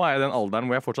 Men nå jeg i den alderen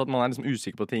hvor jeg fortsatt man liksom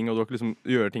usikker på ting, og du har ikke liksom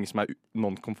gjøre ting som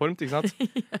non-konformt, ikke sant?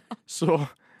 Så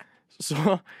jeg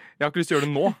har ikke lyst til å gjøre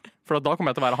det nå, for da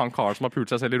kommer jeg til å være han karen som har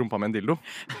pult seg selv i rumpa med en dildo.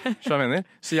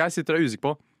 Så jeg sitter og er usikker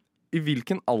på i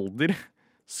hvilken alder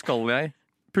skal jeg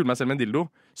pule meg selv med en dildo,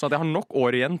 så at jeg har nok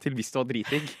år igjen til hvis det var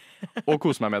dritdigg og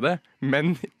kose meg med det,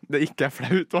 men det ikke er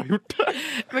flaut å ha gjort det.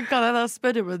 Men kan jeg da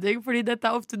spørre om en ting? Fordi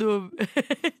dette ofte noe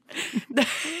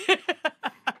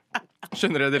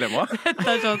Skjønner dere dilemmaet?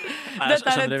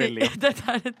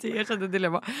 Dette en ting jeg skjønner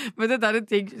dilemmaet. Men dette en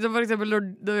ting som for eksempel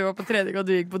når vi var på trening og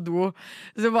du gikk på do,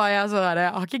 så var jeg sånn der,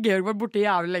 har ikke Georg vært borte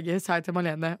jævlig lenge, sa jeg til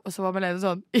Malene. Og så var Malene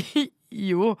sånn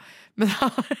jo, men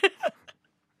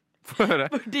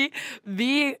fordi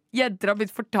vi jenter har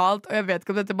blitt fortalt, og jeg vet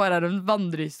ikke om dette bare en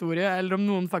vandrehistorie, eller om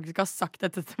noen faktisk har sagt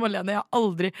dette til Malene. Jeg har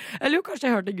aldri, eller jo, kanskje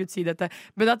jeg hørte Gutt si dette,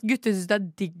 men at gutter synes det er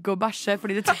digg å bæsje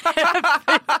fordi det treffer.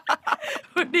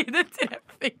 Fordi det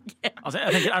treffer ikke. Altså, jeg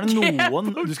tenker, er det noen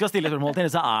du skal stille spørsmål til,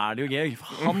 så er det jo Georg.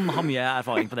 Han har mye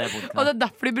erfaring på det punktet. Og det er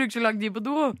derfor de bruker så lang tid på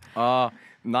do.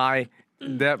 Nei.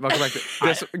 Grunnen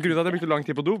til at jeg brukte lang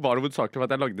tid på do, var hovedsakelig for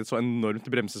at jeg lagde et så enormt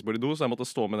bremsespor i do, så jeg måtte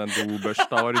stå med den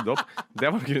dobørsta og rydde opp. Det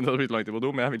var grunnen til at jeg brukte lang tid på do,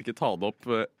 men jeg ville ikke ta det opp.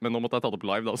 Men nå måtte jeg ta det opp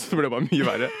live, da, så det ble bare mye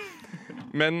verre.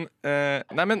 Men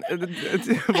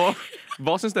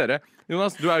hva syns dere?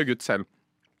 Jonas, du er jo gutt selv.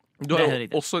 Du har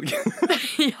jo også et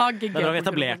ja, det er bra vi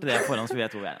etablerte det foran, så vi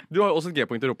vet hvor vi er. Du har jo også et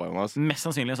G-punkt i rumpa, Jonas. Mest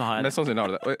sannsynlig så har jeg det. Mest sannsynlig har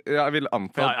du det. Og jeg vil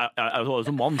anta jeg er jo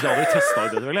som mann, så jeg har aldri testet ut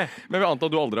det, selvfølgelig. Men jeg vil anta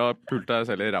at du aldri har pult deg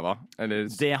selv i ræva. Eller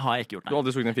det har jeg ikke gjort, nei. Du har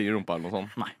aldri sugd en finger i rumpa eller noe sånt?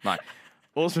 Nei.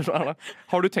 Og spørsmålet er da,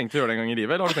 har du tenkt å gjøre det en gang i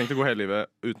livet, eller har du tenkt å gå hele livet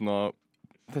uten å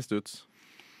teste ut?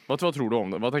 Hva tror du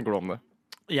om det? Hva tenker du om det?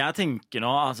 Jeg tenker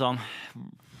nå, altså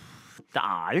det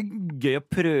er jo gøy å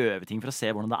prøve ting for å se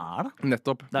hvordan det er, da.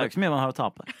 Nettopp. Det er jo ikke så mye man har å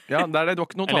tape. Ja, det er det, du har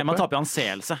ikke noe å tape. Eller man taper jo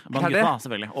anseelse blant gutta,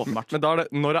 selvfølgelig, åpenbart. Men da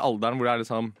når det er alderen hvor det er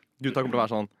liksom gutta kommer til å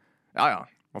være sånn ja,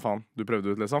 hva faen, du prøvde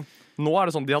ut, liksom. Nå er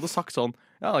det sånn, de hadde sagt sånn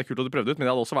ja, det er kult at du prøvde ut, men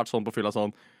de hadde også vært sånn på fylla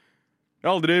sånn jeg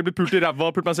har aldri blitt pult i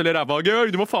ræva, pult meg selv i ræva.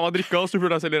 Georg, du må faen meg drikke oss, du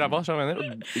puler deg selv i ræva.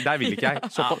 Der vil ikke jeg.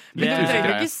 Men du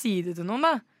trenger ikke si det til noen,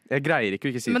 da. Jeg greier ikke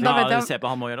å ikke si det. Ja, du ser på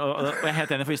han må gjøre og jeg er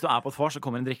helt enig, for hvis du er på et vors og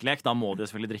kommer en drikkelek, da må du jo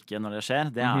selvfølgelig drikke når det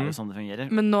skjer. Det er jo sånn det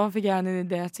fungerer. Men nå fikk jeg en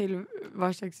idé til hva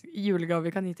slags julegave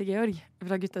vi kan gi til Georg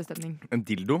fra Guttastemning. En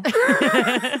dildo? Det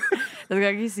skal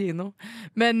jeg ikke si noe.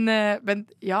 Men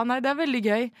ja, nei, det er veldig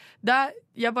gøy.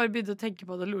 Jeg bare begynte å tenke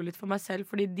på det og lo litt for meg selv,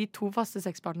 fordi de 2 faste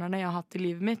sexpartnerne jeg har hatt i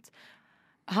livet mitt,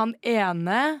 han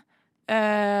ene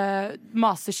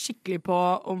maser skikkelig på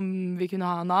om vi kunne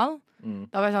ha anal.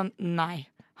 Da var jeg sånn, nei.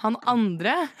 Han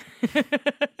andre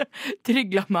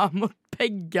trygla meg om å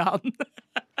pegge han.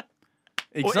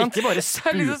 Ikke sant? Og ikke bare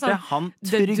spurte, han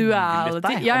tryglet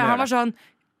deg. Ja, han var sånn,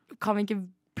 kan vi ikke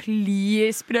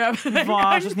please prøv.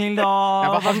 Vær så snill, da.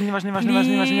 Vær så snill.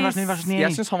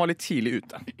 Jeg synes han var litt tidlig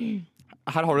ute.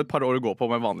 Her har du et par år å gå på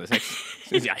med vanlig sex,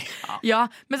 synes jeg. Ja,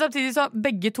 men samtidig så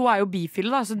begge to er jo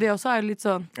bifile, da, så det også er litt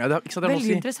sånn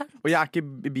veldig interessant. Og jeg er ikke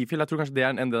bifil, jeg tror kanskje det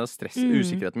er en del av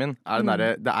usikkerheten min.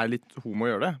 Det er litt homo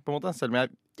å gjøre det, på en måte. Selv om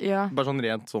jeg bare sånn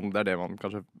rent sånn, det er det man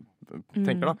kanskje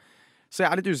tenker da. Så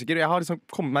jeg er litt usikker, og jeg har liksom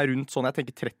kommet meg rundt sånn, jeg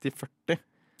tenker 30-40.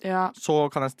 Så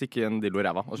kan jeg stikke en dildo i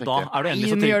ræva og sjekke. Da er du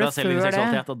endelig så trygg på deg selv i din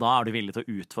seksualitet, og da er du villig til å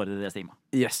utfordre det stigma.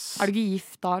 Yes. Er du ikke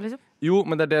gift da, liksom? Jo,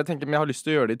 men det er det jeg tenker, men jeg har lyst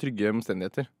til å gjøre det i trygge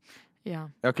omstendigheter. Ja.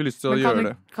 Jeg har ikke lyst til å gjøre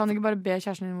det. Kan du ikke bare be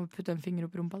kjæresten din om å putte en finger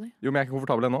opp rumpa di? Jo, men jeg er ikke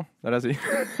komfortabel ennå. Det er det jeg sier.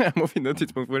 Jeg må finne et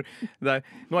tidspunkt hvor Nå er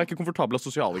jeg ikke komfortabel av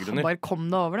sosiale grunner. Bare kom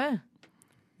deg over det.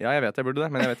 Ja, jeg vet jeg burde det,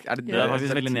 men jeg vet ikke. Det er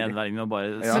faktisk veldig nedverdigende å bare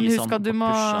si sånn og pushe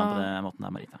han på den måten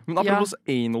der, Marita. Men apropos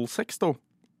anal sex, da.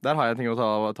 Der har jeg ting å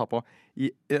ta på.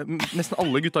 Nesten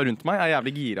alle gutta rundt meg er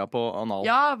jævlig gira på anal.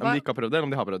 Om de ikke har prøvd det, eller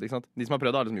om de har prøvd det. Ikke sant? De som har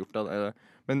prøvd det, har liksom gjort det.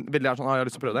 Men veldig er sånn, jeg har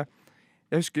lyst til å prøve det.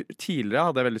 Jeg husker tidligere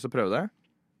hadde jeg veldig lyst til å prøve det.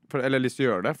 Eller lyst til å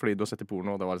gjøre det, fordi du har sett i porno,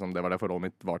 og det var det forholdet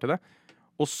mitt var til det.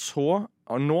 Og så,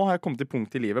 nå har jeg kommet til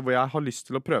punkt i livet hvor jeg har lyst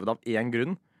til å prøve det av én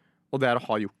grunn, og det er å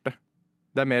ha gjort det.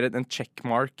 Det er mer en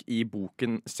checkmark i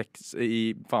boken sex,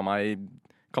 i faen meg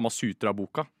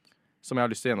Kamasutra-boka, som jeg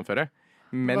har lyst til å gjennomføre.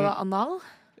 Men, var det anal?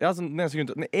 Ja, altså,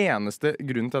 den eneste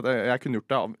grunnen til at jeg kunne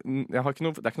gjort det det er ikke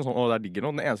noe sånn, det er digger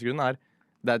noe. Den eneste grunnen er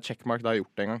det er checkmark, da har jeg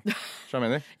gjort det en gang. Så jeg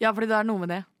mener. Ja, fordi det er noe med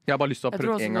det. Jeg har bare lyst til å ha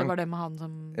prøvd en gang. Jeg tror også det var det med han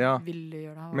som ville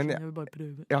gjøre det. Men jeg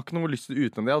har ikke noe lyst til det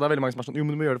utenom det. Og det er veldig mange som er sånn, jo,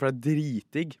 men du må gjøre det for det er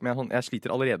dritdigg. Men jeg sliter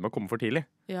allerede med å komme for tidlig.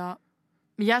 Ja,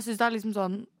 men jeg synes det er liksom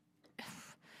sånn,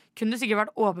 kunne du sikkert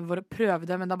vært åpen for å prøve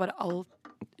det, men det er bare alt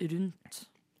rundt.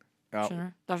 Skjønner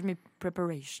du? Det er så mye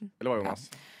preparation. Eller hva, Jonas?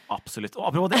 Absolutt. Og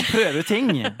apropos det å prøve ting,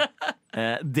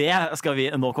 det skal vi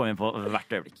nå komme inn på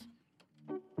hvert øyeblikk.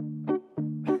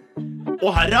 Å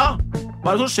herra, hva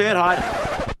er det som skjer her?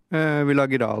 Vi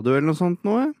lager radio eller noe sånt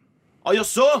nå.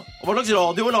 Jaså, hva slags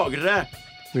radio lager dere?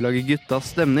 Vi lager Guttas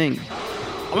stemning.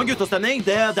 Ja, men Guttas stemning,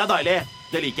 det er deilig.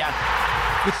 Det liker jeg.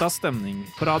 Guttas stemning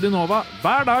på Radio Nova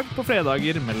hver dag på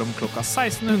fredager mellom klokka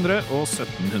 1600 og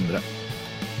 1700.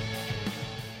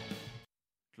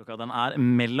 Klokka den er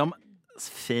mellom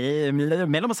 1600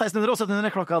 og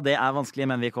 1700. Klokka det er vanskelig,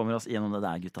 men vi kommer oss gjennom det.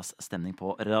 Det er Guttas stemning på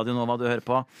Radio Nova du hører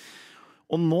på.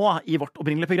 Og nå, i vårt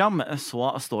opprinnelige program,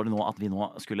 så står det nå at vi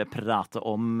nå skulle prate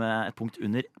om et punkt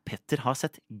under Petter har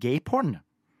sett gayporn.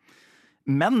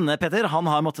 Men Petter, han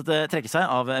har måttet trekke seg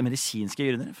av medisinske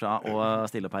grunner fra å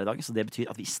stille opp her i dag, så det betyr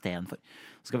at vi i stedet for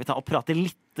skal vi ta og prate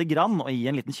litt grann, og gi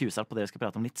en liten tjusart på det vi skal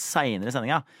prate om litt senere i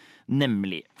sendinga.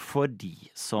 Nemlig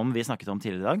fordi, som vi snakket om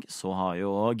tidligere i dag, så har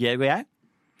jo Georg og jeg,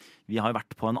 vi har jo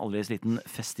vært på en aldri liten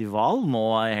festival nå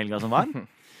i helga som var.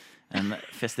 En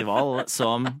festival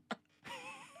som...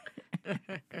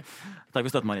 Takk for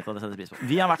støtten, Marita, det setter pris på.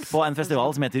 Vi har vært på en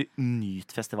festival som heter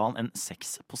Nytfestivalen, en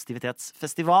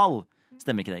sexpositivitetsfestival.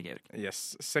 Stemmer ikke det, Georg?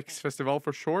 Yes, sexfestival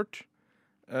for short.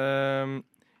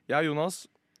 Jeg og Jonas,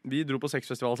 vi dro på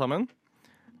sexfestival sammen.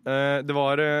 Det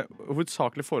var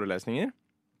hovedsakelig forelesninger.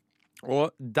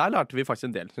 Og der lærte vi faktisk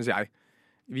en del, synes jeg.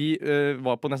 Vi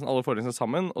var på nesten alle forelesninger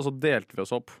sammen, og så delte vi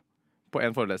oss opp på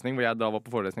en forelesning, hvor jeg da var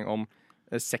på forelesning om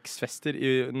sexfester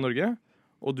i Norge.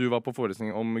 Og du var på forelesning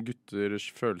om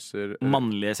gutters følelser.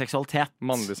 Mannlig seksualitet.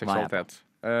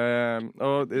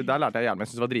 Og der lærte jeg jævlig. Jeg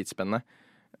synes det var dritspennende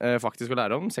faktisk å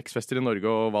lære om sexfester i Norge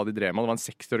og hva de drev med. Det var en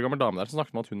 60 år gammel dame der som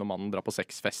snakket om at hun og mannen drar på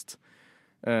sexfest.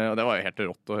 Og det var jo helt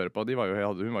rått å høre på. Hun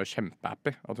var jo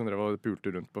kjempehappy at hun drev og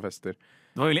pulte rundt på fester.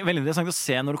 Det var veldig, veldig interessant å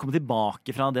se når du kom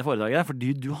tilbake fra det foredraget, fordi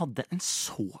du hadde en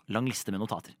så lang liste med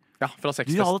notater. Ja, fra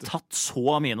sexfester. Du hadde tatt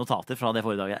så mye notater fra det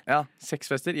foredraget. Ja,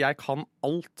 sexfester. Jeg kan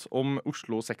alt om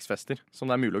Oslo sexfester som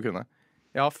det er mulig å kunne.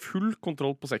 Jeg har full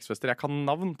kontroll på sexfester. Jeg kan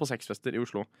navn på sexfester i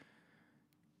Oslo.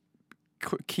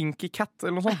 Kinky cat,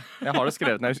 eller noe sånt. Jeg har det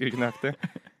skrevet, men jeg husker ikke nøyaktig.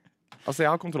 Altså, jeg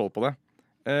har kontroll på det.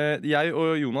 Jeg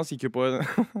og Jonas gikk jo på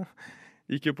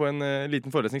en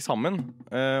liten forelesning sammen.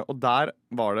 Og der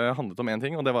handlet om en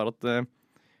ting, og det var at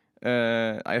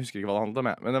nei, jeg husker ikke hva det handlet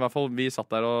om, men i hvert fall vi satt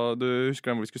der, og du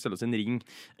husker hvor vi skulle stelle oss en ring.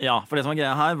 Ja, for det som var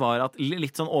greia her var at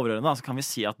litt sånn overordnet, så kan vi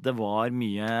si at det var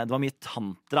mye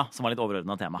tantra som var litt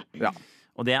overordnet tema. Ja.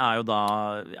 Og det er jo da,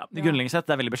 grunnleggende sett,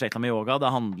 det er veldig beslektet med yoga. Det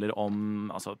handler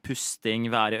om pusting,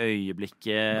 være i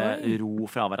øyeblikket, ro,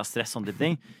 fravær av stress, sånne type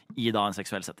ting, i da en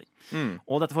seksuell setting.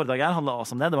 Og dette foredraget her handlet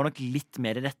også om det. Det var nok litt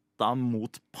mer rettet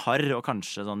mot par, og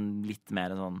kanskje sånn litt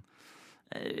mer sånn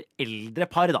eldre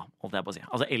par, da, holdt jeg på å si.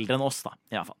 Altså eldre enn oss, da,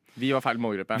 i hvert fall. Vi var feil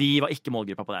målgruppe. Vi var ikke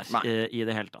målgruppa på det her i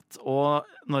det hele tatt. Og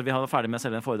når vi var ferdig med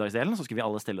selve den foredragsdelen, så skulle vi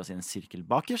alle stille oss i en sirkel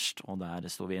bakerst, og der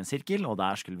sto vi i en sirkel, og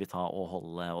der skulle vi ta og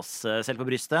holde oss selv på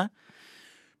brystet.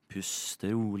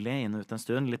 Puste rolig inn og ut en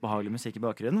stund, litt behagelig musikk i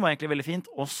bakgrunnen, var egentlig veldig fint.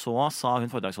 Og så sa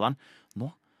hun foredragsholderen,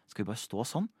 nå skal vi bare stå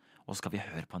sånn, og så skal vi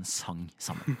høre på en sang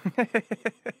sammen.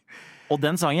 Og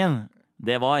den sangen,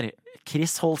 det var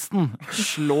Chris Holsten,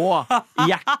 slå,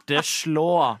 hjerte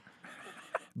slå.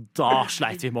 Da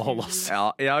sleit vi med å holde oss.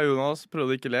 Ja, jeg og Jonas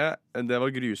prøvde ikke le. Det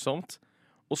var grusomt.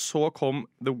 Og så kom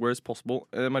the worst possible.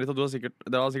 Marita, dere har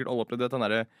sikkert alle opplevd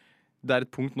det. Det er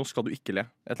et punkt, nå skal du ikke le.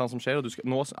 Et eller annet som skjer, og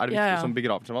nå er det viktig som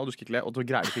begravelse. Du skal ikke le, og du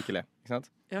greier ikke le. Ikke sant?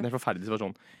 Det er en forferdelig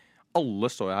situasjon. Alle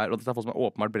står her, og dette er folk som er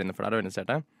åpenbart brenner for deg og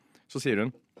øynene. Så sier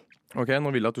hun, ok, nå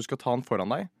vil jeg at du skal ta den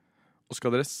foran deg, og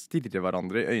skal dere stirre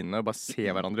hverandre i øynene og bare se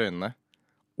hverandre i øynene.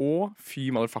 Og fy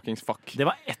motherfuckings fuck. Det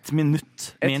var 1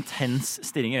 minutt med intens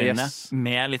stirring i øynene,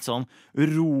 med litt sånn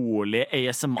rolig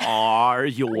ASMR,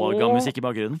 yogamusikk i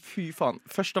bakgrunnen. Fy faen.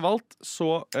 Først av alt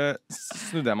så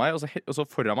snudde jeg meg, og så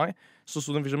foran meg så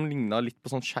sto det en fyr som lignet litt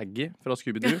på sånn Shaggy fra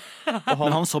Scooby-Doo.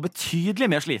 Men han så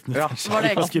betydelig mer sliten ut. Ja, var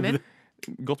det eksen min?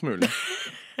 Godt mulig.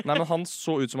 Nei, men han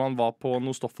så ut som han var på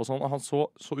noe stoff og sånn,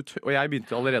 og jeg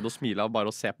begynte allerede å smile av bare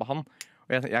å se på han.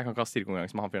 Og jeg kan ikke ha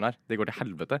stirrekonkurranse med han fyren her. Det går til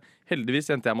helvete. Heldigvis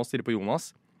endte jeg med å stirre på Jonas.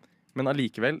 Men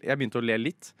allikevel, jeg begynte å le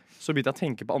litt. Så begynte jeg å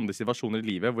tenke på andre situasjoner i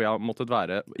livet hvor jeg måtte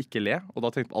ikke le. Og da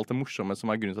tenkte jeg på alt det morsomme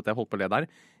som var grunnen til at jeg holdt på å le der.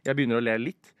 Jeg begynner å le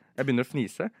litt. Jeg begynner å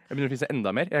fnise. Jeg begynner å fnise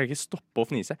enda mer. Jeg kan ikke stoppe å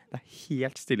fnise. Det er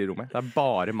helt stille i rommet. Det er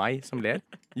bare meg som ler.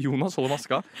 Jonas holder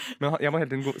maska. Men jeg må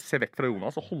hele tiden se vekk fra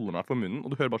Jonas og holde meg for munnen.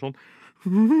 Og du hører bare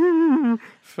sånn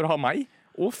fra meg.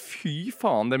 Å, fy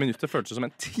faen, det minuttet føltes som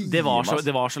en time. Det var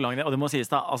så langt, og det må sies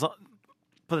da, altså,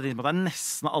 på det tidspunktet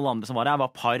nesten alle andre som var her,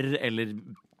 var par eller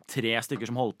 3 stykker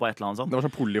som holdt på et eller annet sånt. Det var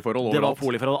sånn poliforhold overalt. Det var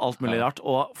poliforhold, alt mulig rart.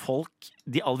 Og folk,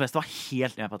 de aller fleste var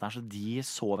helt med på dette her, så de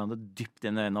så hverandre dypt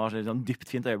inn i øynene. Det var sånn dypt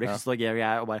fint øyeblikk. Så står Georg og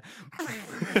jeg og bare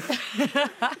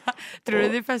Tror du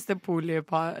de fleste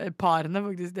poliparene,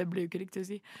 faktisk, det blir jo ikke riktig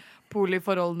å si,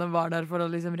 poliforholdene var der for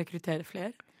å liksom rekruttere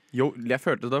flere? Jo, jeg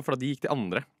følte det for at de gikk til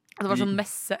andre. Det var sånn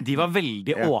messe. De var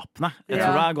veldig åpne. Jeg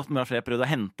tror det er godt med at flere prøvde å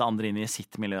hente andre inn i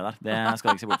sitt miljø der. Det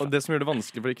skal jeg ikke se bort fra. Og det som gjør det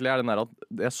vanskelig for ikke le, er den der at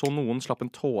jeg så noen slapp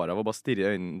en tåre av å bare stirre i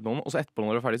øynene på noen, og så etterpå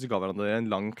når de var ferdig, så ga hverandre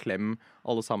en lang klem,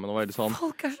 alle sammen, og var veldig sånn.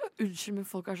 Unnskyld, men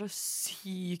folk er så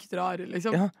sykt rare,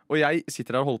 liksom. Ja, og jeg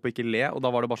sitter der og holder på å ikke le, og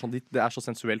da var det bare sånn, det er så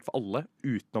sensuelt for alle,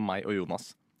 utenom meg og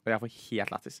Jonas. Og jeg får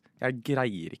helt lættis. Jeg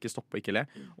greier ikke stoppe å ikke le,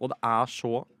 og det er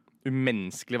så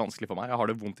umenneskelig vanskelig for meg. Jeg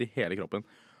har det vondt i hele kroppen.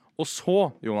 Og så,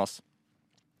 Jonas,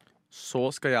 så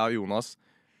skal jeg og Jonas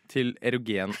til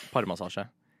erogen parmassasje.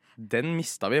 Den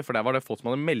mistet vi, for der var det folk som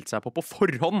hadde meldt seg på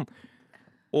forhånd.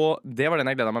 Og det var den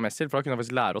jeg gledet meg mest til, for da kunne jeg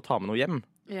faktisk lære å ta med noe hjem.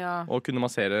 Ja. Og kunne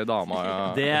massere dama.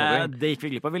 Det gikk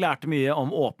vi glipp av. Vi lærte mye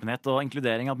om åpenhet og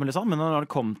inkludering, alt mulig sånn, men når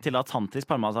det kom til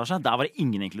tantrisk parmassasje, der var det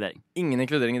ingen inkludering. Ingen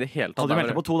inkludering i det hele tatt. Hadde du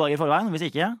meldt deg på 2 dager i forveien? Hvis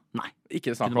ikke, nei.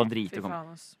 Ikke snakk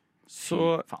om. Så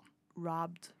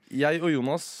Robbed. jeg og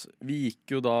Jonas, vi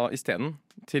gikk jo da i stedet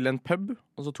til en pub,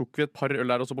 og så tok vi et par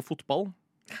øl der også på fotball,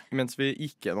 mens vi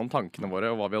gikk gjennom tankene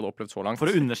våre og hva vi hadde opplevd så langt.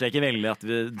 For å understreke veldig at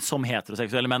vi, som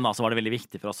heteroseksuelle menn, så var det veldig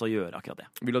viktig for oss å gjøre akkurat det.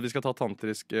 Vil du at vi skal ta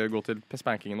tantrisk, gå til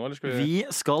spankingen nå, eller skal vi?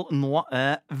 Vi skal nå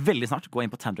veldig snart gå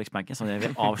inn på tantrisk spanking, som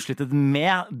vi avsluttet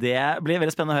med. Det blir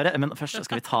veldig spennende å høre, men først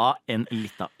skal vi ta en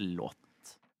liten låt.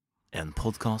 En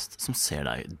podcast som ser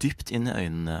deg dypt inn i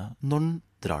øynene når den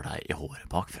drar deg i håret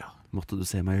bakfra. Måtte du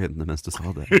se meg i øynene mens du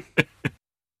sa det?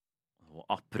 Og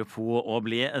apropos å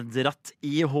bli dratt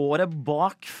i håret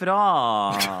bakfra.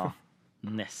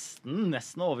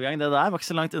 Nesten overgang det der, var ikke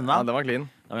så langt unna. Ja, det var clean.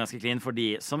 Det var ganske clean, fordi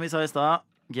som vi sa i sted,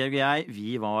 Georg og jeg,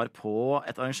 vi var på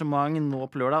et arrangement nå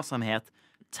på lørdag som het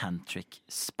Tantric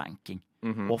Spanking.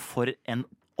 Og for en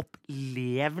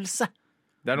opplevelse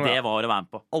det var å være med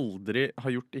på. Aldri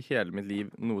har gjort i hele mitt liv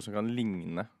noe som kan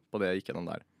ligne på det jeg gikk gjennom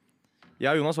der.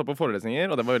 Jeg og Jonas var på forelesninger,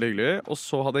 og det var veldig hyggelig. Og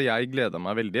så hadde jeg gledet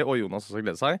meg veldig, og Jonas også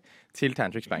gledet seg, til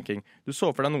Tantric Spanking. Du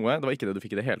så for deg noe, det var ikke det du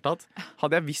fikk i det hele tatt.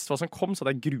 Hadde jeg visst hva som kom, så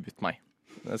hadde jeg gruet meg.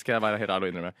 Det skal jeg være helt ærlig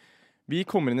og innrømme. Vi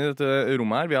kommer inn i dette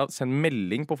rommet her, vi har sendt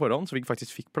melding på forhånd, så vi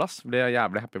faktisk fikk plass. Ble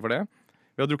jævlig happy for det.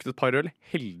 Vi har drukket et par øl,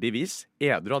 heldigvis.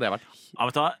 Edru hadde jeg vært. Ja,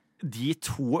 vet du hva? De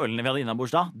 2 ølene vi hadde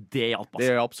innabords da, det hjalp. Altså.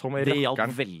 Det hjalp som rakkeren. Det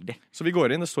hjalp veldig. Så vi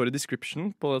går inn, det står i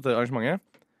description på dette arrangementet.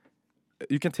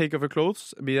 You can take off your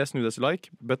clothes, be as nude as you like,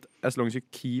 but as long as you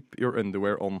keep your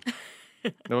underwear on.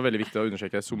 Det var veldig viktig å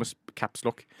understreke. Zoom caps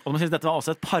lock. Og dette var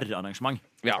også et pararrangement.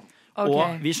 Ja. Okay.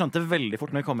 Og vi skjønte veldig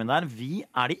fort når vi kom inn der, vi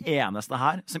er de eneste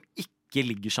her som ikke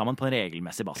ligger sammen på en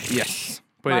regelmessig basis. Yes.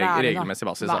 På Bare ærlig, da. regelmessig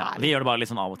basis. Vær Da. ærlig. Vi gjør det bare litt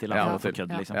sånn av og til. Ja, Da, av og for til.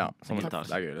 kødd, liksom. Ja, sånn, Ikke det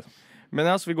ta- er gøy, liksom. Men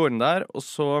ja, så vi går inn der, og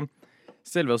så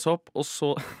steller vi oss opp, og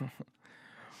så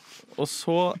Og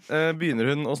så begynner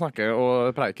hun å snakke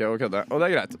og preike og kødde. Og det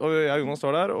er greit. Og jeg og Jonas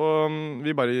står der, og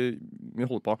vi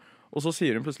holder på. Og så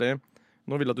sier hun plutselig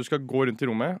nå vil jeg at du skal gå rundt i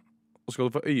rommet, og så skal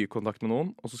du få øyekontakt med noen,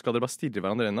 og så skal dere bare stirre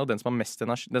hverandre inn, og den som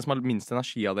har minst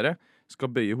energi av dere, skal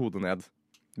bøye hodet ned.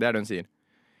 Det er det hun sier.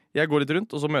 Jeg går litt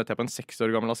rundt, og så møter jeg på en 60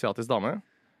 år gammel asiatisk dame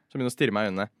som begynner å stirre meg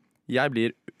i øynene. Jeg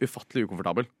blir ufattelig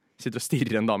ukomfortabel. Sitter og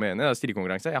stirrer en dame i øynene. Det er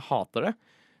stirrekonkurranse. Jeg hater det.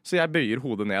 Så jeg bøyer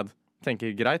hodet ned.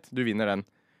 Tenker greit, du vinner den.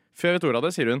 Før jeg vet ordet av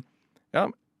det, sier hun ja,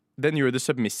 then you're the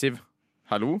submissive.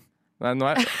 Hallo? Nei, nå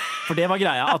er For det var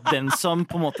greia at den som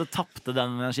på en måte tappte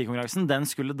den energikonkurransen, den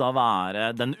skulle da være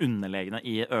den underlegne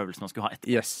i øvelsen man skulle ha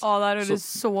etterpå. yes. Å, det er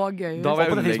så gøy. Da var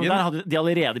jeg På det tidspunktet underlegen. der hadde de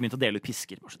allerede begynt å dele ut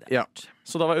pisker. Bare så det. Ja.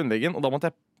 Så da var jeg underlegen, og da måtte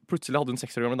jeg plutselig hadde hun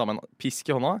 6 år gamle dame en pisk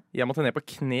i hånda. Jeg måtte ned på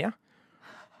kne,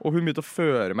 og hun begynte å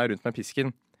føre meg rundt med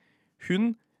pisken.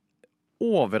 Hun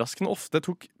overraskende ofte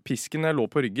tok pisken når jeg lå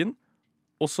på ryggen,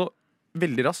 og så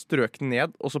veldig raskt strøk den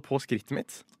ned, og så på skrittet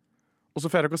mitt. Og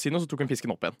så før jeg rakk å si noe, så tok hun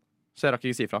pisken opp igjen. Så jeg rakk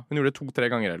ikke si fra. Hun gjorde det 2-3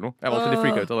 ganger eller noe. Jeg var alltid litt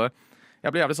freaket ut av det.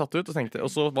 Jeg ble jævlig satt ut,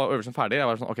 og så var øvelsen ferdig. Jeg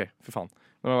var sånn, ok, fy faen.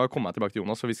 Nå kom jeg tilbake til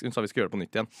Jonas, og hun sa vi skulle gjøre det på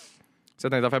nytt igjen. Så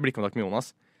jeg tenkte, da får jeg blikkontakt med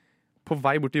Jonas. På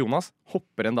vei bort til Jonas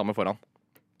hopper en dame foran.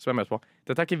 Som jeg møter på.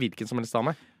 Dette er ikke hvilken som helst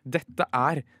dame. Dette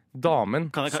er damen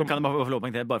Kan jeg bare få lov å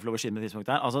poengtere, bare for lov å skyde med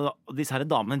tidspunktet her? Altså, disse her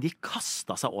damene de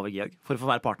kasta seg over Georg for å få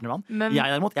være partner med han. Men- Jeg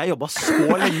derimot, jeg jobba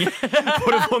så lenge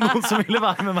for å få noen som ville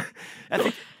være med meg. Jeg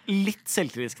fikk litt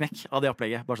selvtillitsknekk av det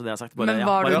opplegget. Bare så det jeg har sagt. Bare, Men ja,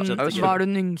 var, bare du, fortsett. var du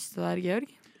den yngste der,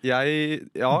 Georg? Ja,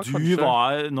 Du kanskje.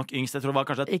 var nok yngst. Jeg tror det var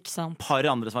kanskje et Ikke sant? par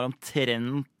andre som var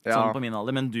omtrent Ja. sånn på min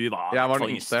alder, men du var Jeg var for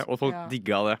den yngst. yngste, og folk Ja.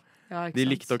 digga det. Ja, ikke De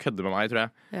sant? likte å kødde med meg, tror jeg.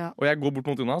 Ja. Og jeg går bort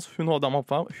mot Jonas. Hun har dama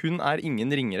oppå. Hun er ingen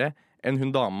ringere enn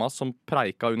hun dama som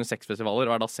preika under sexfestivaler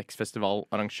og er da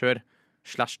sexfestivalarrangør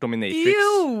slash dominatrix.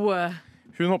 Jo!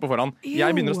 Hun hopper foran.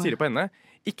 Jeg begynner å Jo. stirre på henne.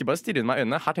 Ikke bare stirre meg i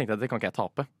øynene. Her tenkte jeg at det kan ikke jeg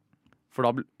tape. For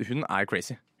da, hun er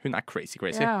crazy. Hun er crazy.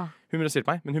 Ja. Hun begynner å stirre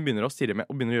på meg, men hun begynner å stirre med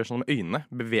og begynner å gjøre sånn med øynene.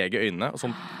 Bevege øynene og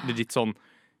sånn legit sånn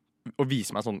og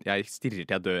vise meg sånn jeg stirrer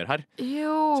til jeg dør her.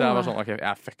 Jo. Så jeg var sånn, ok, jeg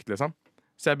er fucked, liksom.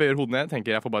 Så jeg bøyer hodet ned, tenker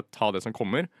jeg får bare ta det som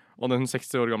kommer. Og den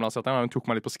 60 år gamle asiateren, hun tok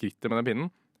meg litt på skrittet med den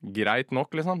pinnen. Greit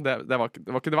nok, liksom. Det var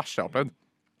ikke det verste jeg har opplevd.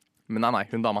 Men nei,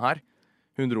 hun dama her,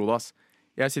 hun dro det, ass.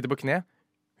 Jeg sitter på kne,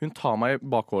 hun tar meg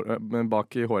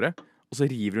bak i håret, og så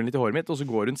river hun litt i håret mitt, og så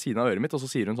går hun siden av øret mitt, og så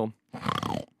sier hun sånn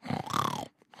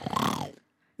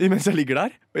imens jeg ligger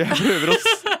der. Og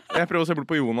jeg prøver å se bort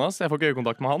på Jonas, jeg får ikke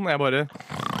øyekontakt med han, og jeg bare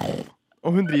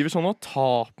og hun driver sånn og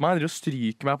tar på meg, driver og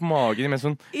stryker meg på magen mens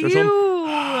hun gjør sånn.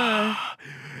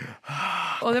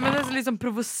 Og det er litt sånn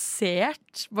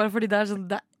provosert, bare fordi det er sånn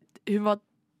hun var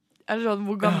er det sånn,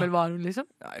 hvor gammel var hun, liksom?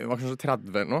 Ja, hun var kanskje 30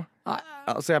 eller noe. Nei.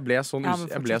 Ja, så jeg ble sånn Ja, men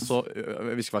jeg visste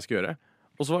ikke hva jeg skulle gjøre.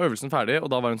 Og så var øvelsen ferdig, og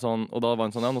da var hun sånn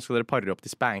ja, nå skal dere pare opp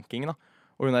til spanking, da.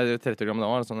 Og hun er 30 år gammel,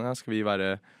 og sånn, ja, skal vi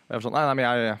være og jeg var sånn, nei, men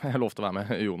jeg lovte å være med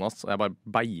Jonas, og jeg bare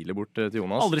beiler bort til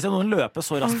Jonas. Aldri sett noen løpe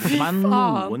så raskt Fy for meg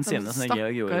faen, noensinne som det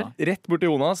Georg gjorde da. Rett bort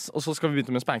til Jonas, og så skal vi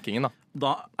begynne med spankingen, da.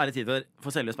 Da er det tid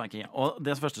for selve spankingen. Og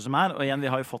det første som er, og igjen,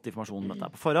 vi har jo fått informasjon om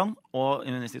dette på forhånd, og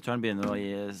instruktøren begynner å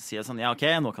si sånn, ja ok,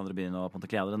 nå kan dere begynne å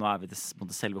kle dere, nå er vi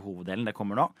til selve hoveddelen, det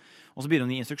kommer nå. Og så begynner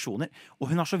hun å gi instruksjoner,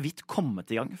 og hun har så vidt kommet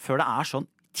i gang før det er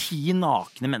sånn 10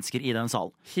 nakne mennesker i den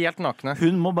salen. Helt nakne.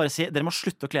 Hun må bare si, dere må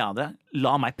slutte å kle av dere,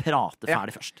 la meg prate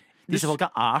ferdig først. Disse folka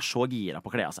er så gira på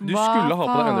å kle av seg. Du skulle ha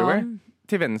på deg underwear.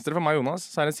 Til venstre for meg og Jonas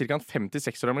så er det ca. en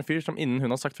 56 år gammel fyr som innen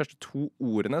hun har sagt første 2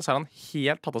 ordene, så er han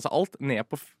helt tatt av seg alt, ned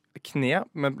på kne,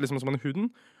 med, liksom som en hund,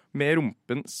 med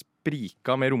rumpen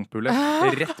sprika med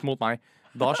rumpehullet rett mot meg.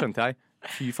 Da skjønte jeg,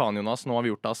 fy faen Jonas, nå har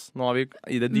vi gjort det, ass. Nå er vi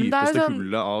i det dypeste sånn,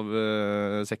 hullet av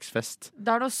sexfest.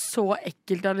 Det er noe så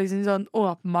ekkelt at liksom sånn,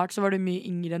 åpenbart så var du mye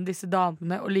yngre enn disse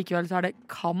damene, og likevel så er det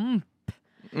kamp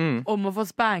om å få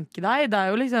spanke deg. Det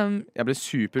er jo liksom Jeg ble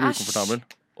super ukomfortabel.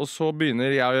 Og så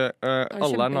begynner jeg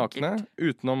alle er nakne,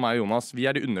 utenom meg og Jonas. Vi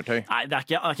er i undertøy. Nei, det er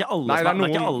ikke alle, Nei, det er som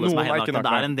er helt noen er ikke nakne. Det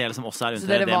nakne. er en del som også er Så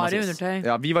undertøy. dere det må var i sies. undertøy?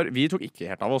 Ja, vi tok ikke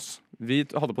helt av oss. Vi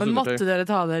hadde på oss Men måtte undertøy. dere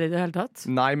ta dere i det hele tatt?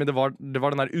 Nei, men det var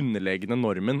den der underlegne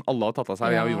normen. Alle har tatt av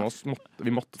seg. Ja. Jeg og Jonas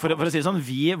måtte For å si det sånn,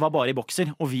 vi var bare i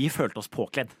bokser, og vi følte oss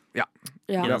påkledd. Ja,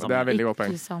 det er veldig godt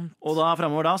poeng. ikke sant. Og da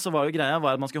fremover da, så var jo greia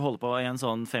at man skulle holde på i en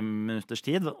sånn 5 minutters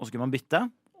tid, og så skulle man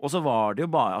bytte. Og så var det jo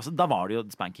bare, altså da var det jo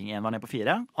spanking. En var ned på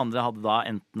 4. Andre hadde da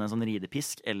enten en sånn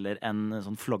ridepisk eller en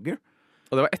sånn flogger.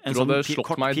 Og det var etter du hadde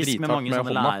slått meg drithardt med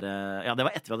hånda. Ja, det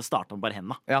var etter vi hadde startet med bare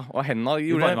hendene. Ja, og hendene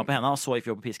Vi varmet på hendene, og så gikk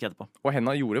vi opp på pisk etterpå. Og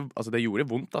hendene gjorde, altså det gjorde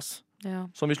vondt, ass. Ja.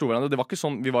 Sånn vi slo hverandre. Det var ikke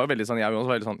sånn, vi var jo veldig sånn, jeg og Jonas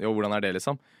var veldig sånn, jo, hvordan er det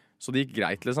liksom? Så det gikk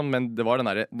greit liksom, men det var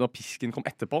den der, når pisken kom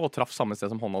etterpå og traff samme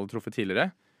sted som hånda hadde truffet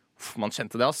tidligere, man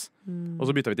kjente det, ass. Og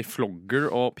så bytta vi til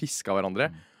flogger og piska hverandre.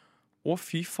 Og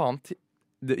fy faen,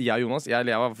 jeg og Jonas, jeg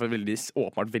var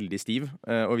åpenbart veldig stiv,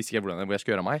 og visste ikke hvor jeg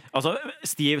skulle gjøre av meg. Altså,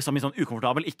 stiv som i sånn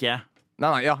ukomfortabel, ikke...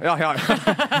 Nei, ja.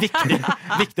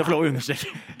 Viktig å få lov å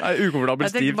understreke. Ukomfortabel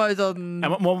stiv. Jeg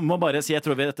må bare si,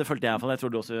 dette følte jeg iallfall, jeg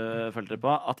tror du også følte det på,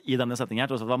 at i denne settingen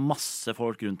her, det var masse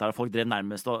folk rundt her, og folk drev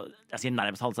nærmest, og jeg sier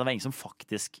nærmest halvt, det var ingen som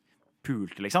faktisk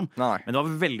pulte, liksom. Nei. Men det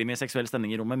var veldig mye seksuell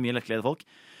stemning i rommet, mye lettklede folk.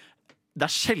 Det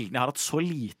er sjelden jeg har hatt så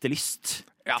lite lyst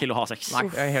til å ha sex. Nei,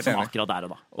 jeg er helt som enig. akkurat der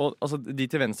og da. Og altså, de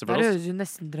til venstre for Det oss høres jo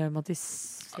nesten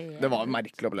dramatisert. Det var en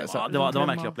merkelig opplevelse. Ja, det var en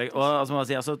merkelig opplegg. Og altså, må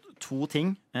jeg si, altså, 2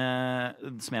 ting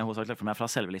som jeg hovedsakelig lagt for meg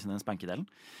fra selve liksom, den spankedelen.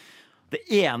 Det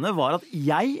ene var at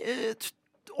jeg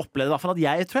opplevde i hvert fall at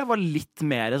jeg tror jeg var litt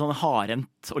mer sånn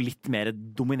hardhendt og litt mer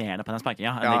dominerende på den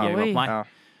spankinga enn det Georg var på meg. Ja.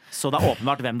 Så det er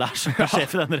åpenbart hvem det er som er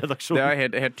sjef i denne redaksjonen. Det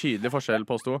er helt tydelig forskjell,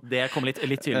 påsto. Det kom litt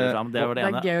tydeligere fram. Det var det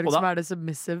ene. Det er Georg som er det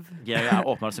submissive. Georg er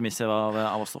åpenbart submissive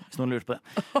av oss, hvis noen lurte på det.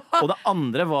 Og det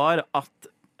andre var at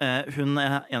hun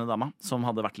ene dama som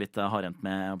hadde vært litt hardhendt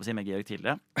med Georg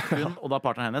tidligere, hun og da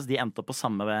partneren hennes, de endte opp på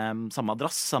samme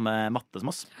adress, samme matte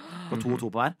som oss, på 2 og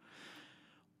 2 på hver.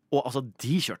 Og altså,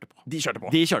 de kjørte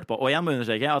på. Og jeg må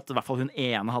understreke at i hvert fall hun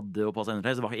ene hadde jo på seg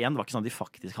undertøy, så det var ikke sånn at de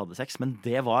faktisk hadde sex, men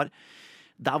det var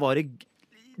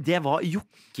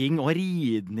jokking og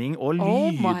ridning og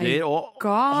lyder og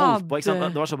holdt på, ikke sant?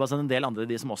 Det var såpass en del andre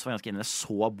de som også var ganske inne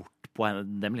så bort på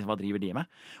dem, liksom, hva driver de med?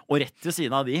 Og rett ved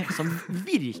siden av de som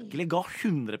virkelig ga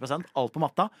 100% alt på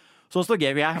matta, så står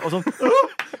Georg og jeg og sånn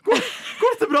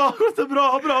Går dette bra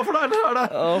for deg, eller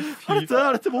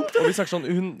er dette vondt? Og vi snakker sånn,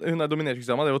 hun er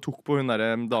dominerende det tok på hun der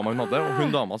dama hun hadde, og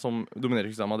hun dama som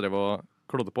dominerende drev og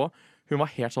klodde på. Hun var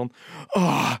helt sånn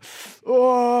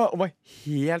og var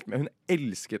helt med. Hun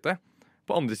elsket det.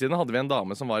 På andre siden hadde vi en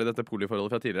dame som var i dette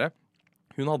poliforholdet fra tidligere.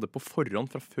 Hun hadde på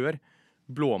forhånd fra før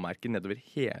blåmerker nedover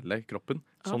hele kroppen.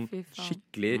 Sånn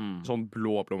skikkelig sånn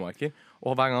blå blåmerker.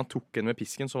 Og hver gang han tok henne med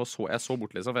pisken, så jeg så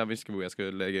bort, liksom, for jeg visste hvor jeg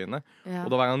skulle legge øynene. Ja. Og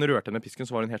da hver gang han rørte henne med pisken,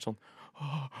 så var hun helt sånn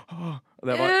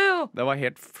det var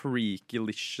helt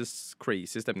freaky-licious,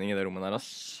 crazy stemning i det rommet der,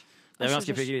 ass. Det er jo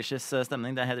ganske freaky-licious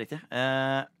stemning, det er helt riktig.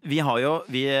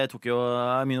 Vi tok jo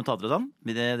mye notater og sånn.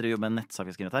 Vi driver jo med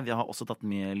nettsakerskrivet her. Vi har også tatt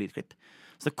mye lydklipp.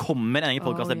 Så det kommer en egen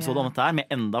podcast-episode om dette her med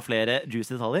enda flere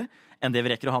juicy detaljer enn det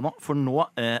vi rekker å ha nå. For nå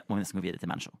må vi nesten gå videre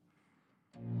til manshow.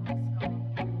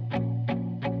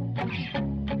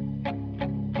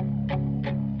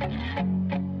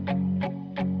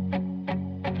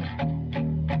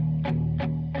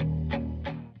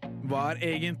 Hva er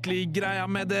egentlig greia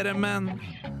med dere menn?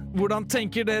 Hvordan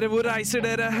tenker dere, hvor reiser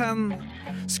dere hen?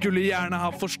 Skulle gjerne ha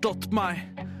forstått meg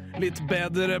litt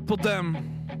bedre på dem.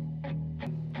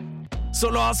 Så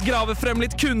la oss grave frem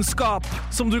litt kunnskap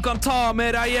som du kan ta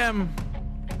med deg hjem.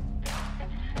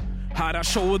 Her er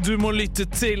showet du må lytte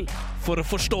til for å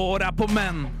forstå deg på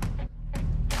menn.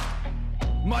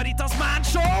 Maritas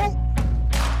Manshow!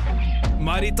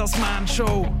 Maritas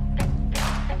Manshow.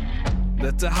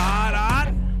 Dette her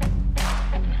er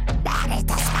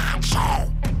Maritas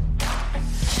Manshow.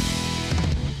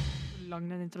 Lang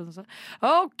den introen også.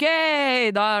 Ok,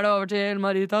 da er det over til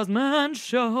Maritas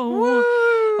Manshow.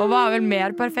 Og hva er vel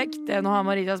mer perfekt enn å ha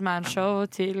Maritas Manshow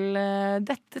til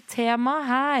dette temaet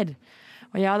her?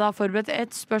 Og jeg har da forberedt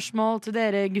et spørsmål til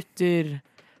dere gutter.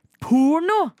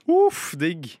 Porno!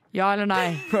 Digg. Ja eller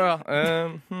nei?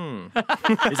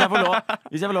 Hvis jeg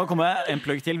får lov å komme en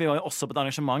plugg til. Vi var jo også på et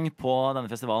arrangement på denne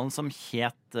festivalen som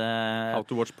het How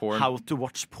to watch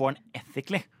porn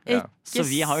ethically. Ja. Så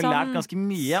vi har jo lært ganske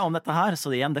mye om dette her.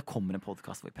 Så igjen, det kommer en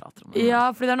podcast hvor vi prater om det.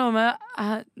 Ja, fordi det er noe med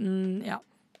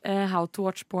how to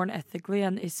watch porn ethically,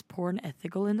 and is porn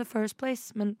ethical in the first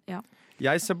place? Men ja.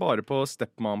 Jeg ser bare på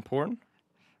stepmom-porn.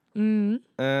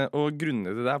 Og grunnen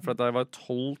til det er for at da jeg var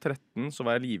 12-13, så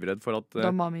var jeg livredd for at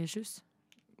Da mommy issues?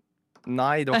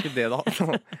 Nei, det var ikke det da.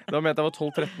 Da mente jeg var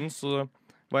 12-13, så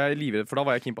var jeg livredd, for da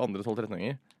var jeg keen på andre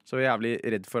 12-13-åringer. Så jeg var jævlig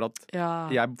redd for at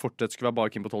jeg fortsatt skulle være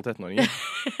bare keen på 12-13-åringer.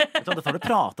 Dette har du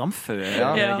pratet om før.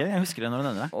 Jeg husker det når du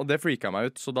nevner det. Og det freaka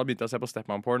meg ut, så da begynte jeg å se på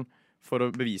stepmom-porn for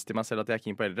å bevise til meg selv at jeg er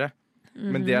keen på eldre.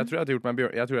 Men det jeg tror jeg har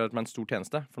gjort meg en stor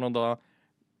tjeneste. For når da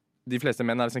de fleste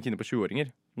menn er liksom kine på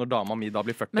 20-åringer. Når dama mi da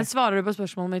blir 40. Men svarer du på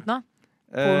spørsmålet mitt nå?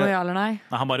 Porno ja eller nei?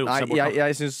 Nei, han bare roter seg bort.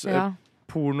 Jeg synes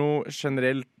porno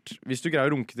generelt. Hvis du greier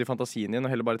å runke til fantasien din og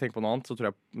heller bare tenke på noe annet, så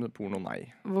tror jeg porno nei.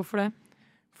 Hvorfor det?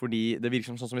 Fordi det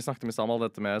virker sånn som vi snakket med Sam, alt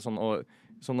dette med sånn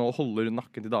å holde rundt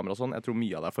nakken til damer og sånn. Jeg tror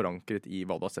mye av det er forankret i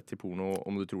hva du har sett i porno,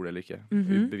 om du tror det eller ikke.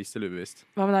 Bevisst eller ubevisst.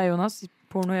 Hva med deg, Jonas?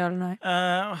 Porno, ja eller nei?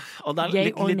 Og det er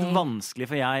litt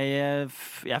vanskelig, for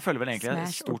jeg føler vel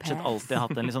egentlig stort sett alltid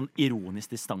hatt en litt sånn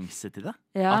ironisk distanse til det.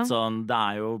 At sånn, det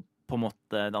er jo på en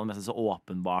måte det aller meste så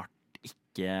åpenbart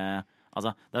ikke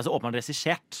Altså, det er så åpenbart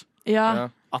regissert.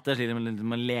 At det er slik at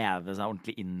man lever seg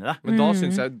ordentlig inn i det. Men da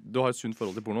synes jeg du har et sunt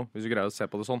forhold til porno, hvis du greier å se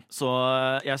på det sånn. Så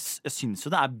jeg synes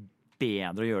jo det er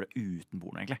bedre å gjøre det uten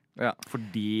porno, egentlig.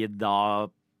 Fordi da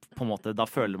på en måte, da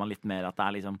føler man litt mer at det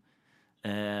er liksom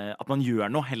at man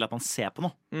gjør noe, heller at man ser på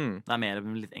noe. Det er mer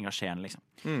litt engasjerende, liksom.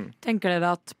 Tenker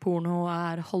dere at porno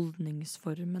er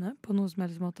holdningsformende på noen som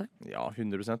helst måte? Ja,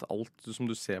 100%. Alt som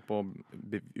du ser på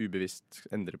ubevisst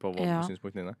endrer på hva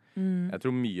synspunktene dine. Jeg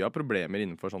tror mye av problemer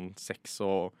innenfor sånn sex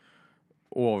og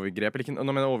overgrep, eller ikke, når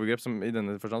jeg mener overgrep som, i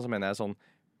denne forstand, så mener jeg sånn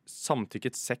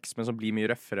samtykket sex, men som blir mye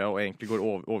røffere og egentlig går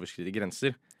overskrider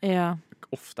grenser.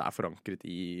 Ofte er forankret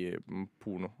i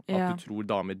porno. At du tror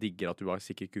damer digger at du har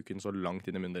sikkert kukken så langt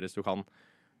inn i munnen deres du kan.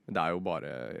 Det er jo bare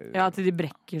at de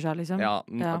brekker seg, liksom.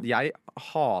 Jeg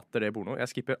hater det i porno. Jeg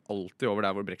skipper alltid over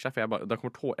der hvor det brekker seg, for da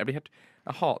kommer jeg blir helt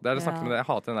jeg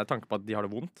hater den der tanken på at de har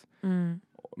det vondt.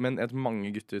 Men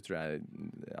mange gutter tror jeg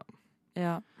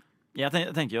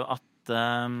Jeg tenker jo at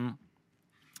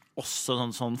også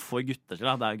sånn for gutter til,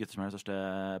 det er jo gutter som er de største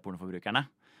pornoforbrukerne,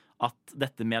 at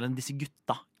dette med disse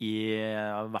gutta i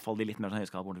hvert fall de litt mer sånn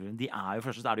høyskala pornoforbrukerne, de er jo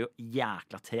først så er de jo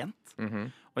jækla trent.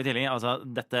 Og i tillegg, altså,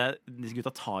 disse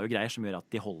gutta tar jo greier som gjør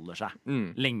at de holder seg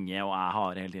lenge og er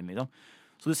harde hele tiden, liksom.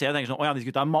 Så du ser og tenker sånn, disse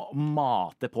gutta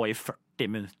mater på i 40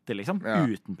 minutter, liksom,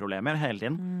 uten problemer hele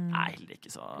tiden. Nei, heller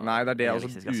ikke så... Nei, det er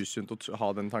også usunt å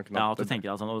ha den tanken. At du tenker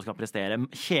at du skal prestere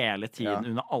hele tiden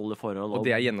under alle forhold. Og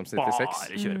det er gjennomsnittlig sex.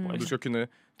 På, du skal kunne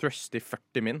truste i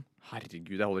 40 min.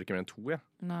 Herregud, jeg holder ikke mer enn 2,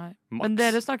 Nei. Men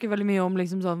dere snakker veldig mye om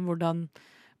liksom sånn,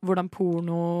 hvordan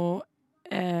porno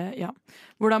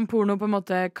hvordan porno på en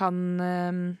måte kan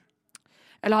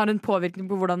eller har en påvirkning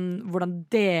på hvordan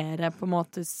dere på en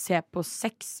måte ser på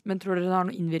sex. Men tror dere det har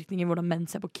noen innvirkning i hvordan menn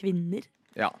ser på kvinner?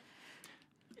 Ja.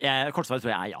 Kortsvaret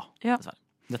tror jeg ja.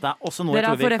 Dette er også noe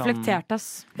dere jeg tror vi kan... Dere har fått reflektert, ass.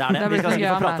 Det er det. Vi skal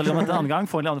sikkert få prate litt om dette en annen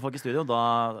gang. Få litt andre folk i studio. Da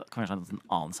kan vi kanskje ha en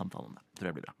annen samtale om det. Tror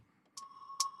jeg blir bra.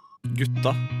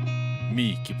 Gutta.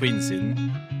 Myke på innsiden.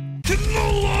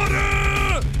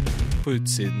 Knallharde! På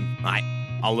utsiden. Nei,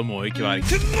 alle må ikke være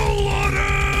knallharde!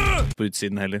 På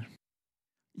utsiden heller.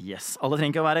 Yes, alle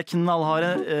trenger ikke å være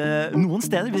knallharde noen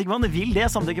steder, hvis ikke man vil det.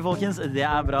 Samtykke, folkens, det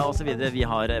er bra, og så videre. Vi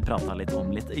har pratet litt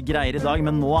om litt greier i dag,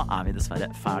 men nå er vi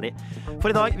dessverre ferdig. For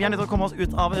i dag, vi er nødt til å komme oss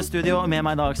ut av studio. Med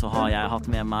meg i dag så har jeg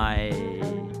hatt med meg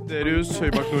Derus,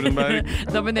 Høybakk Norenberg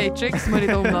Dominatrix,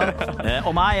 Marita Omdal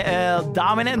og meg,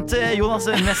 Dominant Jonas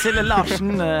Nessel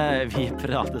Larsen. Vi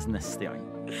prates neste gang.